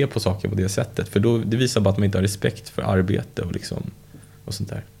att se på saker på det sättet, för då, det visar bara att man inte har respekt för arbete och liksom och sånt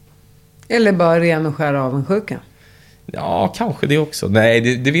där. Eller bara ren och skär avundsjuka. Ja, kanske det också.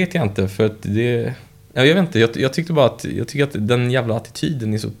 Nej, det vet jag inte, för att det... Jag vet inte, jag tyckte bara att jag tycker att den jävla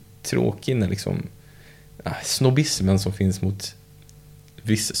attityden är så tråkig när liksom snobbismen som finns mot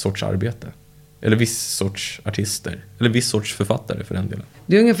viss sorts arbete. Eller viss sorts artister. Eller viss sorts författare för den delen.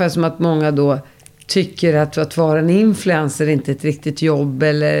 Det är ungefär som att många då tycker att vara en influencer inte är ett riktigt jobb.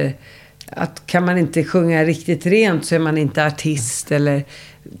 Eller att kan man inte sjunga riktigt rent så är man inte artist. Eller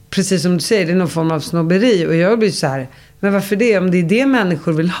precis som du säger, det är någon form av snobberi. Och jag blir så här, men varför det? Om det är det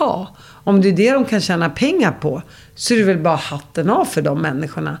människor vill ha. Om det är det de kan tjäna pengar på, så är det väl bara hatten av för de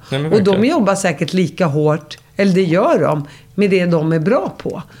människorna. Nej, och de jobbar säkert lika hårt, eller det gör de, med det de är bra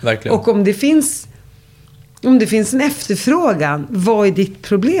på. Verkligen. Och om det finns en efterfrågan, vad är ditt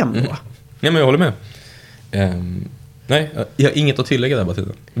problem då? Nej, men jag håller med. Nej, jag har inget att tillägga där,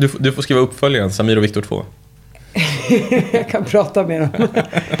 Matilda. Du får skriva uppföljaren, Samir och Viktor 2. Jag kan prata med dem.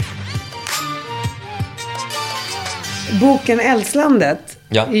 Boken Eldslandet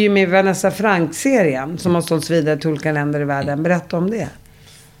är ju med Vanessa Frank-serien som har sålts vidare till olika länder i världen. Berätta om det.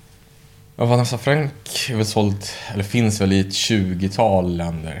 Ja, Vanessa Frank är väl sålt, eller finns väl i ett 20-tal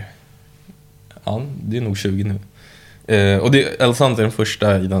länder. Ja, det är nog 20 nu. Och Eldslandet är den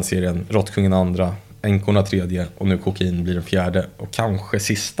första i den serien, Råttkungen andra, Änkorna tredje, och nu Kokain blir den 4:e och kanske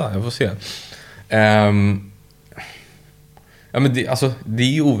sista, jag får se. Ja, men det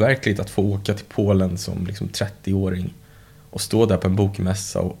är ju overkligt att få åka till Polen som liksom 30-åring och stå där på en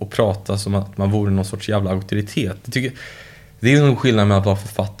bokmässa och prata som att man vore någon sorts jävla auktoritet. Det är nog skillnad med att vara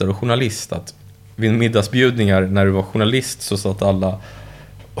författare och journalist. Att vid middagsbjudningar när du var journalist så satt alla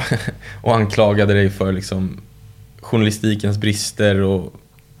och anklagade dig för liksom journalistikens brister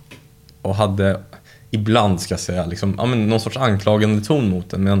och hade ibland, ska jag säga, liksom, någon sorts anklagande ton mot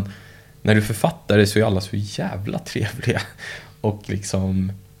den. Men när du är författare så är alla så jävla trevliga. Och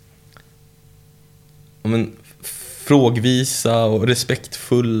liksom frågvisa och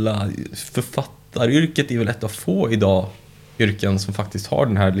respektfulla. Författaryrket är väl ett av få idag yrken som faktiskt har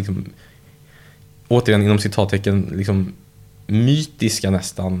den här liksom, återigen inom citattecken liksom mytiska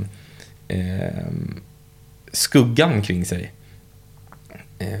nästan skuggan kring sig.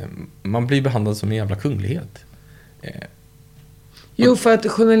 Man blir behandlad som en jävla kunglighet. Jo, för att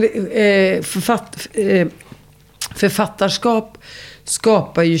författarskap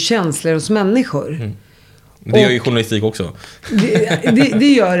skapar ju känslor hos människor. Det gör ju journalistik också.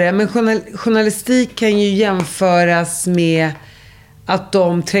 Det gör det, men journalistik kan ju jämföras med att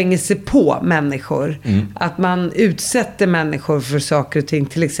de tränger sig på människor. Att man utsätter människor för saker och ting,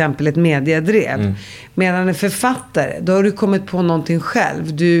 till exempel ett mediedrev. Medan en författare, då har du kommit på någonting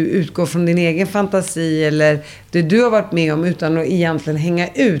själv. Du utgår från din egen fantasi eller det du har varit med om utan att egentligen hänga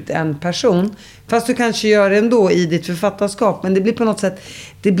ut en person. Fast du kanske gör det ändå i ditt författarskap, men det blir på något sätt,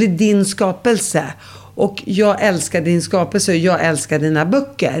 det blir din skapelse. Och jag älskar din skapelse och jag älskar dina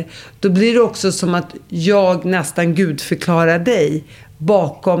böcker. Då blir det också som att jag nästan gudförklarar dig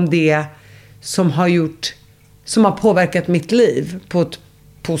bakom det som har påverkat mitt liv på ett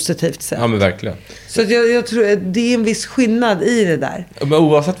positivt sätt. Ja, men verkligen. Så att jag tror att det är en viss skillnad i det där. Men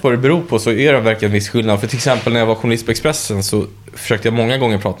oavsett vad det beror på så är det verkligen en viss skillnad. För till exempel när jag var journalist på Expressen så försökte jag många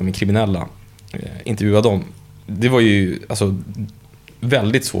gånger prata med kriminella. Intervjua dem. Det var ju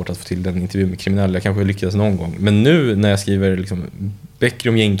väldigt svårt att få till den intervju med kriminella. Jag kanske lyckades någon gång. Men nu när jag skriver liksom böcker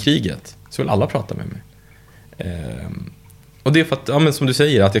om gängkriget så vill alla prata med mig. Och det är för att, ja, men som du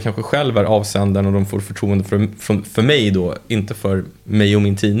säger, att jag kanske själv är avsändaren och de får förtroende för mig då. Inte för mig och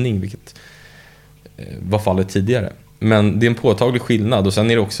min tidning, vilket var fallet tidigare. Men det är en påtaglig skillnad. Och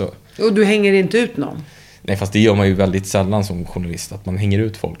sen är det också... Och du hänger inte ut någon? Nej, fast det gör man ju väldigt sällan som journalist. Att man hänger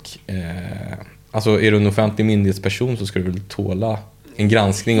ut folk. Alltså är du en offentlig myndighetsperson så ska du väl tåla en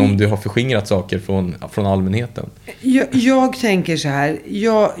granskning om du har förskingrat saker från allmänheten. Jag tänker så här.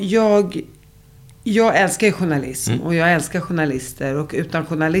 Jag älskar ju journalism och jag älskar journalister. Och utan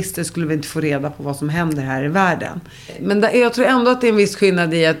journalister skulle vi inte få reda på vad som händer här i världen. Men jag tror ändå att det är en viss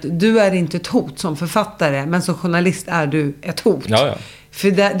skillnad i att du är inte ett hot som författare. Men som journalist är du ett hot. Ja.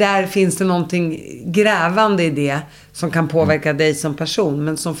 För där finns det någonting grävande i det som kan påverka dig som person.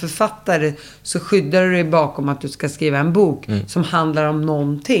 Men som författare så skyddar du dig bakom att du ska skriva en bok som handlar om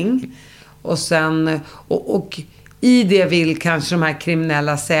någonting. Och sen... Och i det vill kanske de här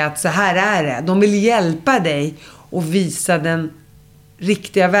kriminella säga att så här är det. De vill hjälpa dig och visa den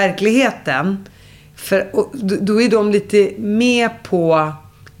riktiga verkligheten. Då är de lite med på...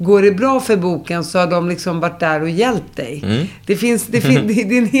 Går det bra för boken så har de liksom varit där och hjälpt dig. Det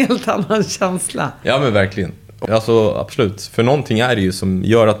är en helt annan känsla. Ja, men verkligen. Alltså absolut. För någonting är det ju som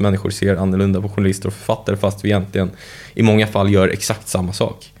gör att människor ser annorlunda på journalister och författare fast vi egentligen i många fall gör exakt samma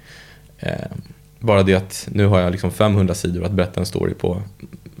sak. Bara det att nu har jag liksom 500 sidor att berätta en story på.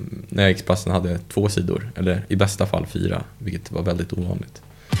 När Expressen hade 2 sidor. Eller i bästa fall 4. Vilket var väldigt ovanligt.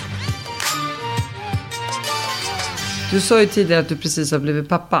 Du sa ju tidigare att du precis har blivit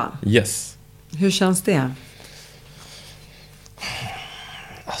pappa. Yes. Hur känns det?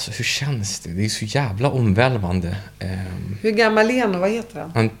 Alltså hur känns det? Det är så jävla omvälvande. Hur gammal är han och vad heter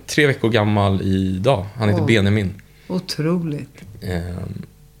han? Han är 3 veckor gammal idag. Han heter Benjamin. Otroligt.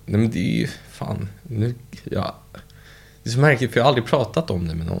 Nej, men det är ju fan nu, ja, det är så märkligt för jag har aldrig pratat om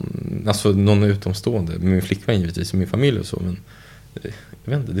det med någon, alltså någon utomstående, med min flickvän givetvis och min familj och så, men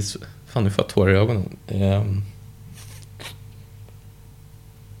jag vet inte, det är så, fan nu får jag tårar i ögonen. Det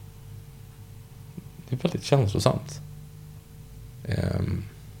är väldigt känslosamt.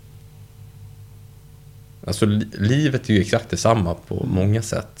 Alltså livet är ju exakt detsamma på många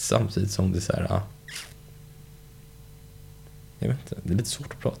sätt samtidigt som det är så här, jag vet inte, det är lite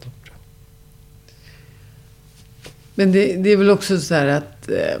svårt att prata om. Men det är väl också så här att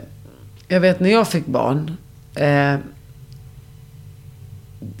jag vet när jag fick barn,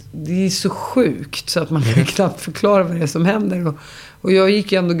 det är så sjukt så att man kan knappt förklara vad det är som händer. Och jag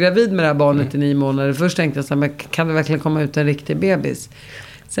gick ju ändå gravid med det här barnet i 9 månader. Först tänkte jag så här, men kan det verkligen komma ut en riktig bebis?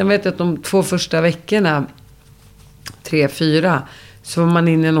 Sen vet jag att de 2 första veckorna, 3-4, så var man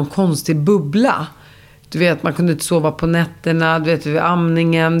inne i någon konstig bubbla. Du vet, man kunde inte sova på nätterna. Du vet, vid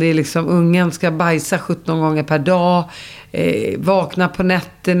amningen. Det är liksom, ungen ska bajsa 17 gånger per dag. Vakna på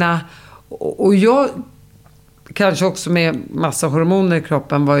nätterna. Och jag, kanske också med massa hormoner i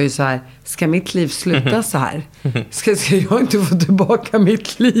kroppen, var ju så här, ska mitt liv sluta så här? Ska jag inte få tillbaka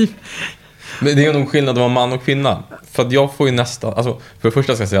mitt liv? Men det är nog skillnad att vara man och kvinna. För för att jag får ju nästan, alltså, för det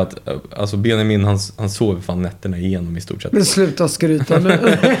första ska jag säga att alltså Benjamin han sover fan nätterna igenom i stort sett. Men sluta skryta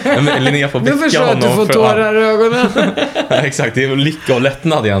nu. Men Linnea får väcka honom. Nu förstår att du får tårar i ögonen. Ja, exakt, det är lycka och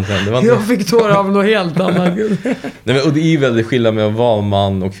lättnad egentligen. Det var inte... Jag fick tårar av något helt annat. Nej, men, och det är ju väldigt skillnad med att vara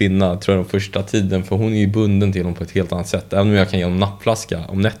man och kvinna, tror jag, den första tiden. För hon är ju bunden till honom på ett helt annat sätt. Även om jag kan ge honom nappflaska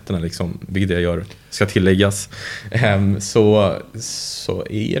om nätterna, liksom, vilket jag gör, ska tilläggas. Så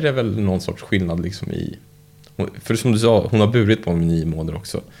är det väl någon sorts skillnad liksom i... För som du sa, hon har burit på mig 9 månader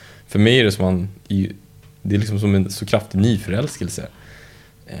också. För mig är det som det är liksom som en så kraftig nyförälskelse.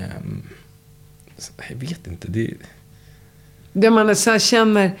 Jag vet inte, det man är så här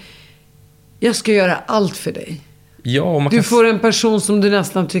känner, jag ska göra allt för dig. Ja, och man du får en person som du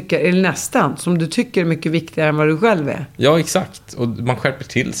nästan tycker är mycket viktigare än vad du själv är. Ja, exakt. Och man skärper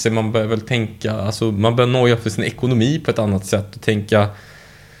till sig. Man börjar väl tänka, alltså, man börjar noja för sin ekonomi på ett annat sätt. Och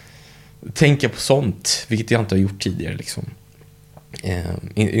tänka på sånt, vilket jag inte har gjort tidigare liksom.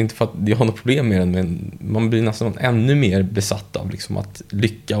 Inte för att jag har något problem med den, men man blir nästan ännu mer besatt av liksom, att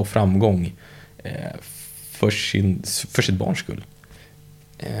lycka och framgång för sitt barns skull.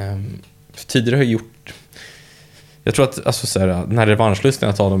 Tidigare har jag gjort... Jag tror att alltså, den här revanschlusten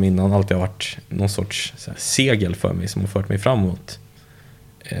jag talade om innan alltid har varit någon sorts segel för mig som har fört mig framåt.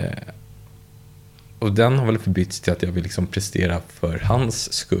 Och den har väl förbytts till att jag vill liksom prestera för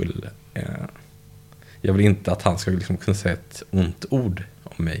hans skull. Jag vill inte att han ska liksom kunna säga ett ont ord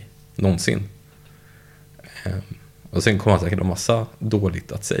om mig någonsin. Och sen kommer han säkert ha massa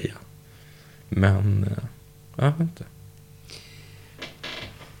dåligt att säga. Men jag vet inte.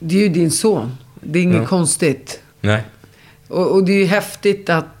 Det är ju din son. Det är inget konstigt. Nej. Och det är ju häftigt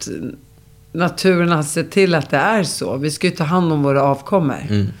att naturen har sett till att det är så. Vi ska ju ta hand om våra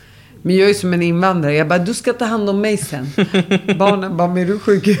avkommor. Men jag är som en invandrare. Jag bara, du ska ta hand om mig sen. Barnen bara, men är du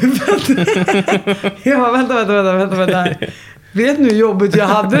sjuk i huvudet? Jag bara, vänta. Vet nu jobbet jag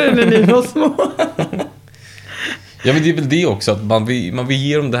hade när ni var små? Ja, men det är väl det också. Att man vill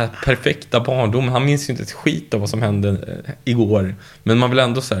ge dem det här perfekta barndomen. Han minns ju inte ett skit av vad som hände igår. Men man vill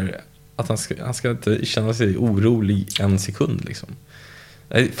ändå så här, att han ska inte känna sig orolig en sekund liksom.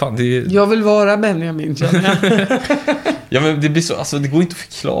 Fan, jag vill vara Benjamin, känner jag. Ja, men det blir så, alltså, det går inte att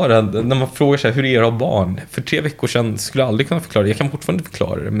förklara när man frågar sig hur det är att ha barn. För 3 veckor sedan skulle jag aldrig kunna förklara det. Jag kan fortfarande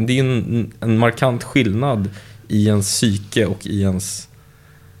förklara det. Men det är en markant skillnad i ens psyke och i ens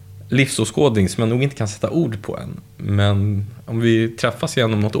livsåskådning som jag nog inte kan sätta ord på än. Men om vi träffas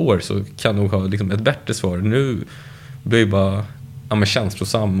igen om något år så kan jag nog ha liksom ett bättre svar. Nu blir jag bara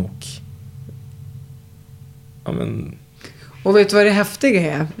känslosam och och vet du vad det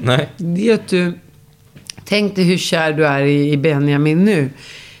häftiga är? Nej. Det är att du tänkte hur kär du är i Benjamin nu.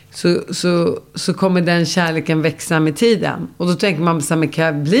 Så kommer den kärleken växa med tiden. Och då tänker man så här, men kan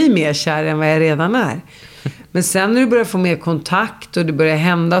jag bli mer kär än vad jag redan är? Men sen när du börjar få mer kontakt och det börjar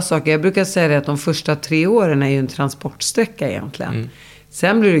hända saker. Jag brukar säga det att de första 3 åren är ju en transportsträcka egentligen.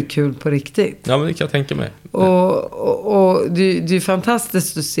 Sen blir det kul på riktigt. Ja, men det kan jag tänka mig. Och det är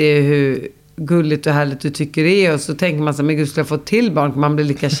fantastiskt att se hur gulligt och härligt du tycker det är. Och så tänker man så här, men gud, skulle jag få till barn, man blir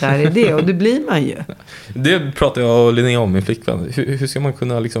lika kär i det. Och det blir man ju. Det pratar jag och Linnea om, min flickvän. Hur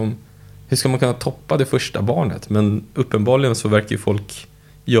ska man kunna toppa det första barnet? Men uppenbarligen så verkar ju folk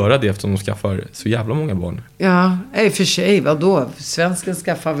göra det eftersom de skaffar så jävla många barn. Ja, i och för sig, vadå? Svensken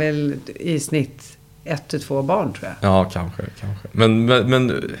skaffar väl i snitt 1-2 barn, tror jag. Ja, kanske. Men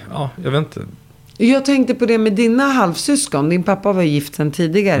ja, jag vet inte. Jag tänkte på det med dina halvsyskon. Din pappa var gift sedan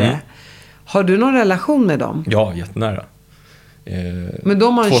tidigare. Har du någon relation med dem? Ja, jättenära. Men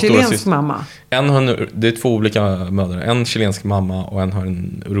de har en chilensk mamma? Det är 2 olika mödrar. En chilensk mamma och en har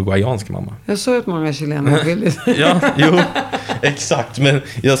en uruguayansk mamma. Jag såg att många chilener skilt. Ja, jo, exakt. Men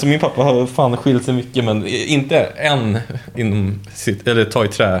alltså, min pappa har fan skilt sig mycket, men inte en inom sitt, eller ta i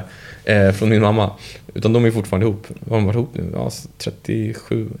trä från min mamma. Utan de är fortfarande ihop. De har varit ihop nu,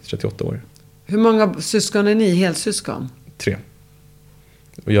 37-38 år. Hur många syskon är ni? Helsyskon? 3.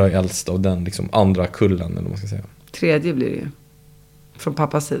 Och jag är äldst av den liksom andra kullen, eller vad man ska säga. 3:e blir det ju. Från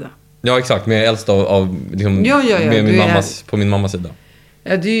pappas sida. Ja, exakt. Men jag är äldst av liksom, med på min mammas sida.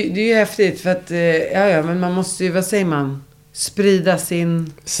 Ja, det är ju häftigt. För att, men man måste ju, vad säger man? Sprida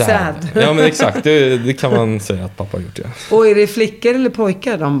sin säd. Ja, men exakt. Det kan man säga att pappa har gjort, ja. Och är det flickor eller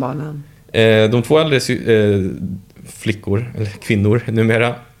pojkar, de barnen? De 2 äldre flickor, eller kvinnor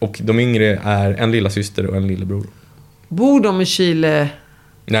numera. Och de yngre är en lilla syster och en lillebror. Bor de i Chile?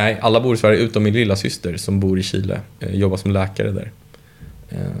 Nej, alla bor i Sverige utom min lilla syster som bor i Chile. Jobbar som läkare där.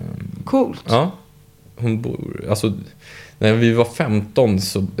 Coolt. Ja. Hon bor, alltså, när jag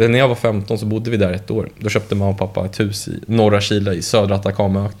var 15 så bodde vi där 1 år. Då köpte mamma och pappa ett hus i norra Chile, i södra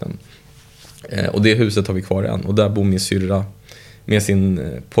Atacamaöknen. Och det huset har vi kvar än. Och där bor min syrra med sin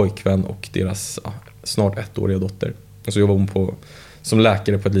pojkvän och deras snart 1-åriga dotter. Och så jobbar hon som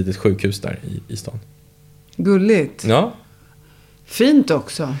läkare på ett litet sjukhus där i stan. Gulligt. Ja. Fint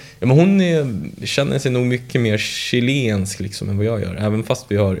också. Ja, men hon känner sig nog mycket mer chilensk liksom, än vad jag gör. Även fast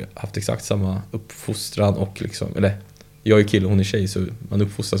vi har haft exakt samma uppfostran och liksom, eller jag är kille och hon är tjej, så man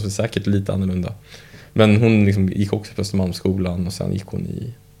uppfostras väl säkert lite annorlunda. Men hon liksom gick också på Östermalmsskolan och sen gick hon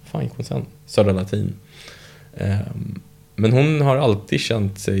sen? Södra Latin. Men hon har alltid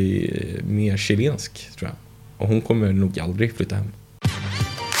känt sig mer chilensk, tror jag. Och hon kommer nog aldrig flytta hem.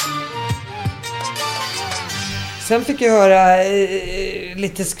 Sen fick jag höra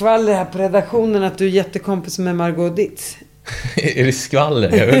lite skvaller här på redaktionen att du är jättekompis med Margot Dietz. Är det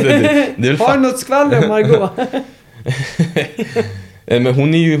skvaller? Jag vet inte. Har du något skvaller om Margot? Men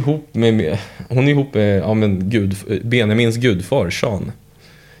hon är ju ihop med Benjamins gudfar, Sean.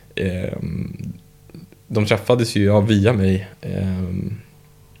 De träffades ju via mig.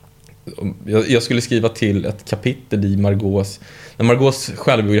 Jag skulle skriva till ett kapitel i Margaux. När Margaux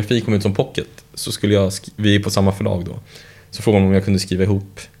självbiografi kom ut som pocket, så skulle vi är på samma förlag då. Så frågade de om jag kunde skriva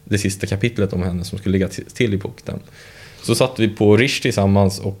ihop det sista kapitlet om henne som skulle ligga till i pocketen. Så satt vi på Rish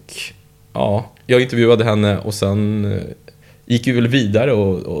tillsammans och jag intervjuade henne och sen gick vi väl vidare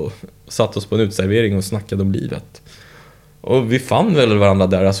och satt oss på en utservering och snackade om livet. Och vi fann väl varandra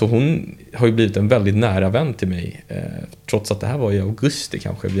där. Alltså hon har ju blivit en väldigt nära vän till mig. Trots att det här var i augusti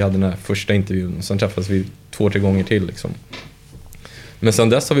kanske. Vi hade den här första intervjun och sen träffades vi 2-3 gånger till liksom. Men sen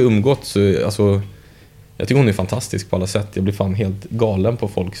dess har vi umgått. Alltså, jag tycker hon är fantastisk på alla sätt. Jag blir fan helt galen på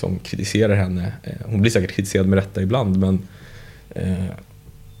folk som kritiserar henne. Hon blir säkert kritiserad med rätta ibland, men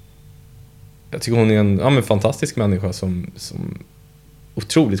jag tycker hon är en fantastisk människa som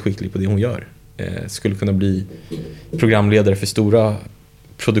otroligt skicklig på det hon gör. Skulle kunna bli programledare för stora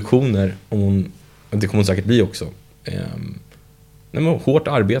produktioner det kommer hon säkert bli också. Hårt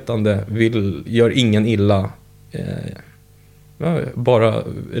arbetande, gör ingen illa, bara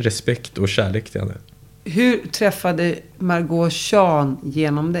respekt och kärlek till henne. Hur träffade Margot Sean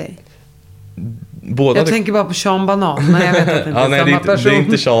genom dig? Jag tänker bara på Sean Banan, men jag vet att det inte är samma person. Det är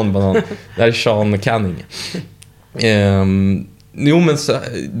inte Sean Banan, det är Sean Canning.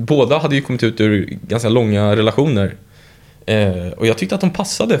 Båda hade ju kommit ut ur ganska långa relationer. Och jag tyckte att de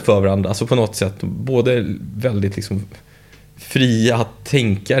passade för varandra, alltså på något sätt. Både väldigt liksom fria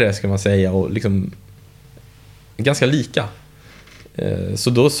tänkare, ska man säga, och liksom ganska lika. Så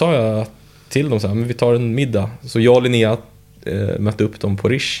då sa jag till dem så här, men vi tar en middag. Så jag och Linnea mötte upp dem på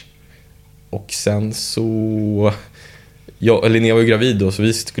Rish. Och sen så Linnea var ju gravid då, så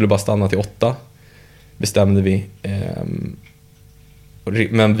vi skulle bara stanna till 8, bestämde vi.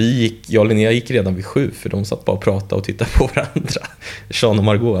 Men jag och Linnea gick redan vid 7, för de satt bara och pratade och tittade på varandra. Sean och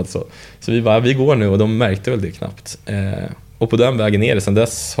Margot alltså. Så vi bara, vi går nu, och de märkte väl det knappt. Och på den vägen ner, sen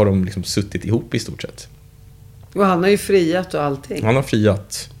dess har de liksom suttit ihop i stort sett. Och han har ju friat och allting. Han har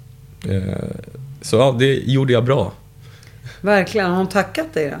friat. Så det gjorde jag bra. Verkligen, har hon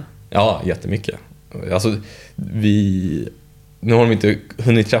tackat dig då? Ja, jättemycket. Alltså, nu har de inte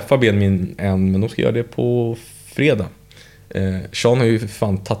hunnit träffa Benjamin än, men de ska göra det på fredag. Sean har ju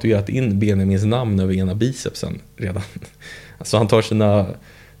fan tatuerat in Benjamins namn över ena bicepsen redan. Alltså han tar sina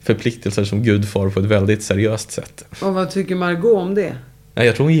förpliktelser som gudfar på ett väldigt seriöst sätt. Och vad tycker Margot om det?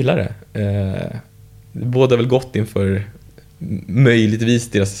 Jag tror hon gillar det. Båda väl gott inför möjligtvis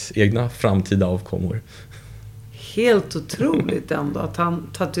deras egna framtida avkommor. Helt otroligt ändå att han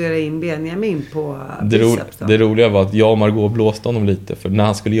tatuerar in Benjamin på bicepsen. Det roliga var att jag och Margot blåste honom lite, för när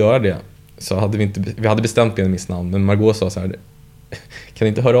han skulle göra det så hade vi hade bestämt Benjamins namn, men Margot sa så här: kan ni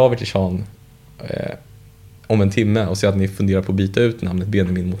inte höra av er till Sean om en timme och säga att ni funderar på att byta ut namnet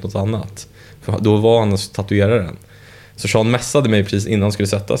Benjamin mot något annat? För då var han hos tatueraren. Så Sean messade mig precis innan han skulle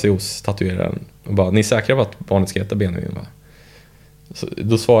sätta sig hos tatueraren och bara, ni är säkra på att barnet ska heta Benjamin, va? Så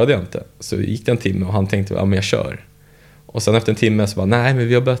då svarade jag inte. Så gick det en timme och han tänkte, ja men jag kör. Och sen efter en timme så bara, nej men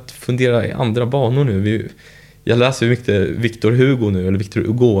vi har börjat fundera i andra banor nu. Jag läser mycket Victor Hugo nu, eller Victor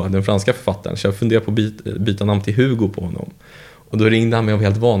Hugo, den franska författaren. Så jag funderar på att byta namn till Hugo på honom. Och då ringde han mig och var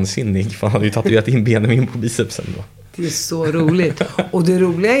helt vansinnig, för han hade ju tatuerat in Benjamin på bicepsen då. Det är så roligt. Och det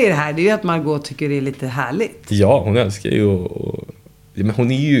roliga i det här, det är ju att Margot tycker det är lite härligt. Ja, hon älskar ju men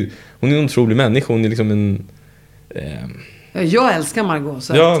hon är en otrolig människa. Hon är liksom en... Jag älskar Margot.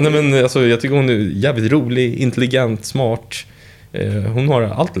 Så ja, nej, men alltså, jag tycker hon är jävligt rolig, intelligent, smart. Hon har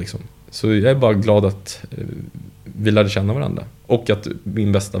allt liksom. Så jag är bara glad att vi lärde känna varandra. Och att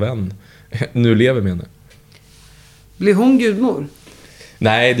min bästa vän nu lever med henne. Blir hon gudmor?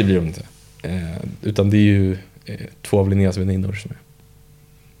 Nej, det blir hon inte. Utan det är ju 2 av Linneas väninnor som är.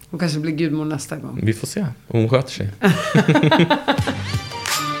 Hon kanske blir gudmor nästa gång. Vi får se om hon sköter sig.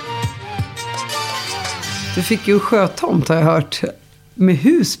 Du fick ju sjötomt, har jag hört, med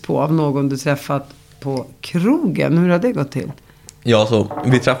hus på av någon du träffat på krogen. Hur har det gått till? Ja, så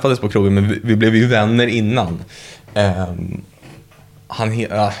vi träffades på krogen, men vi blev ju vänner innan. Jag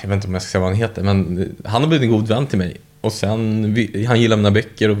vet inte om jag ska säga vad han heter, men han har blivit en god vän till mig. Och sen, han gillar mina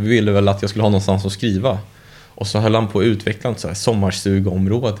böcker och vi ville väl att jag skulle ha någonstans att skriva. Och så höll han på att utveckla ett så här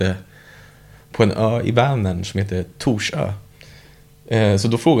sommarstugområde på en ö i Vänern som heter Torsö. Så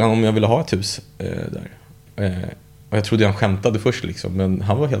då frågade han om jag ville ha ett hus där. Och jag trodde han skämtade först liksom, men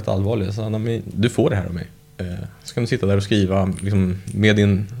han var helt allvarlig. Så han, du får det här av mig. Så kan du sitta där och skriva liksom,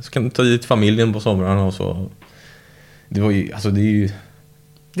 med så kan du ta dit familjen på somrarna och så. Det var ju, alltså det är ju...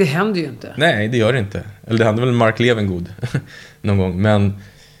 Det händer ju inte. Nej, det gör det inte. Eller det hände väl Mark Levengood någon gång. Men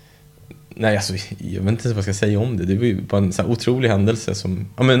nej, alltså, jag vet inte vad jag ska säga om det. Det var ju bara en så här otrolig händelse som...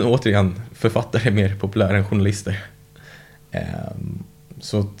 Ja, men återigen, författare är mer populära än journalister.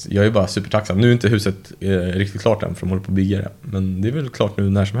 Så jag är bara supertacksam. Nu är inte huset riktigt klart än för de håller på att bygga det. Men det är väl klart nu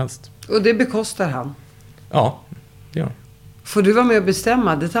när som helst. Och det bekostar han? Ja, det gör han. Får du vara med och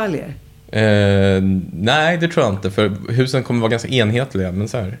bestämma detaljer? Nej, det tror jag inte. För husen kommer vara ganska enhetliga. Men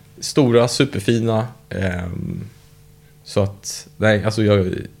så här, stora, superfina. Så att, nej, alltså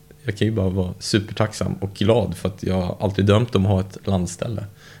jag kan ju bara vara supertacksam och glad. För att jag har alltid dömt om att ha ett landställe.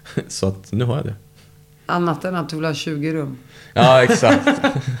 Så att nu har jag det. Annat än att du vill ha 20 rum. Ja, exakt.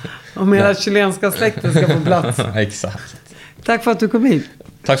 Om hela chilenska släkten ska få plats. Exakt. Tack för att du kom hit.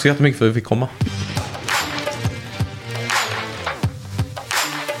 Tack så jättemycket för att vi fick komma.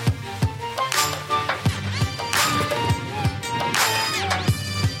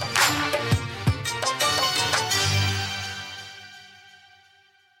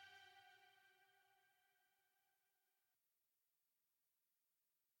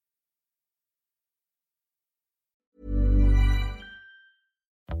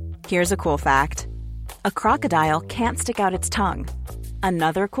 Here's a cool fact. A crocodile can't stick out its tongue.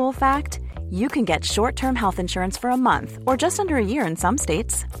 Another cool fact, you can get short-term health insurance for a month or just under a year in some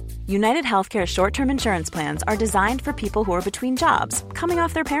states. United Healthcare short-term insurance plans are designed for people who are between jobs, coming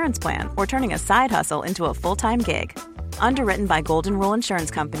off their parents' plan, or turning a side hustle into a full-time gig. Underwritten by Golden Rule Insurance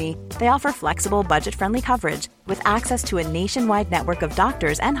Company, they offer flexible, budget-friendly coverage with access to a nationwide network of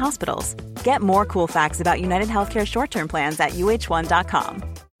doctors and hospitals. Get more cool facts about United Healthcare short-term plans at uh1.com.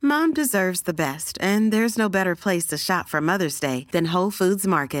 Mom deserves the best, and there's no better place to shop for Mother's Day than Whole Foods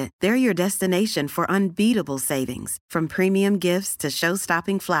Market. They're your destination for unbeatable savings, from premium gifts to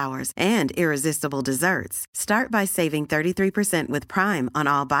show-stopping flowers and irresistible desserts. Start by saving 33% with Prime on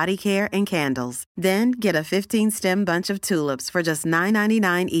all body care and candles. Then get a 15-stem bunch of tulips for just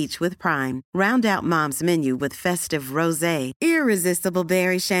 $9.99 each with Prime. Round out Mom's menu with festive rosé, irresistible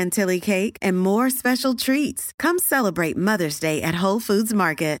berry chantilly cake, and more special treats. Come celebrate Mother's Day at Whole Foods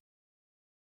Market.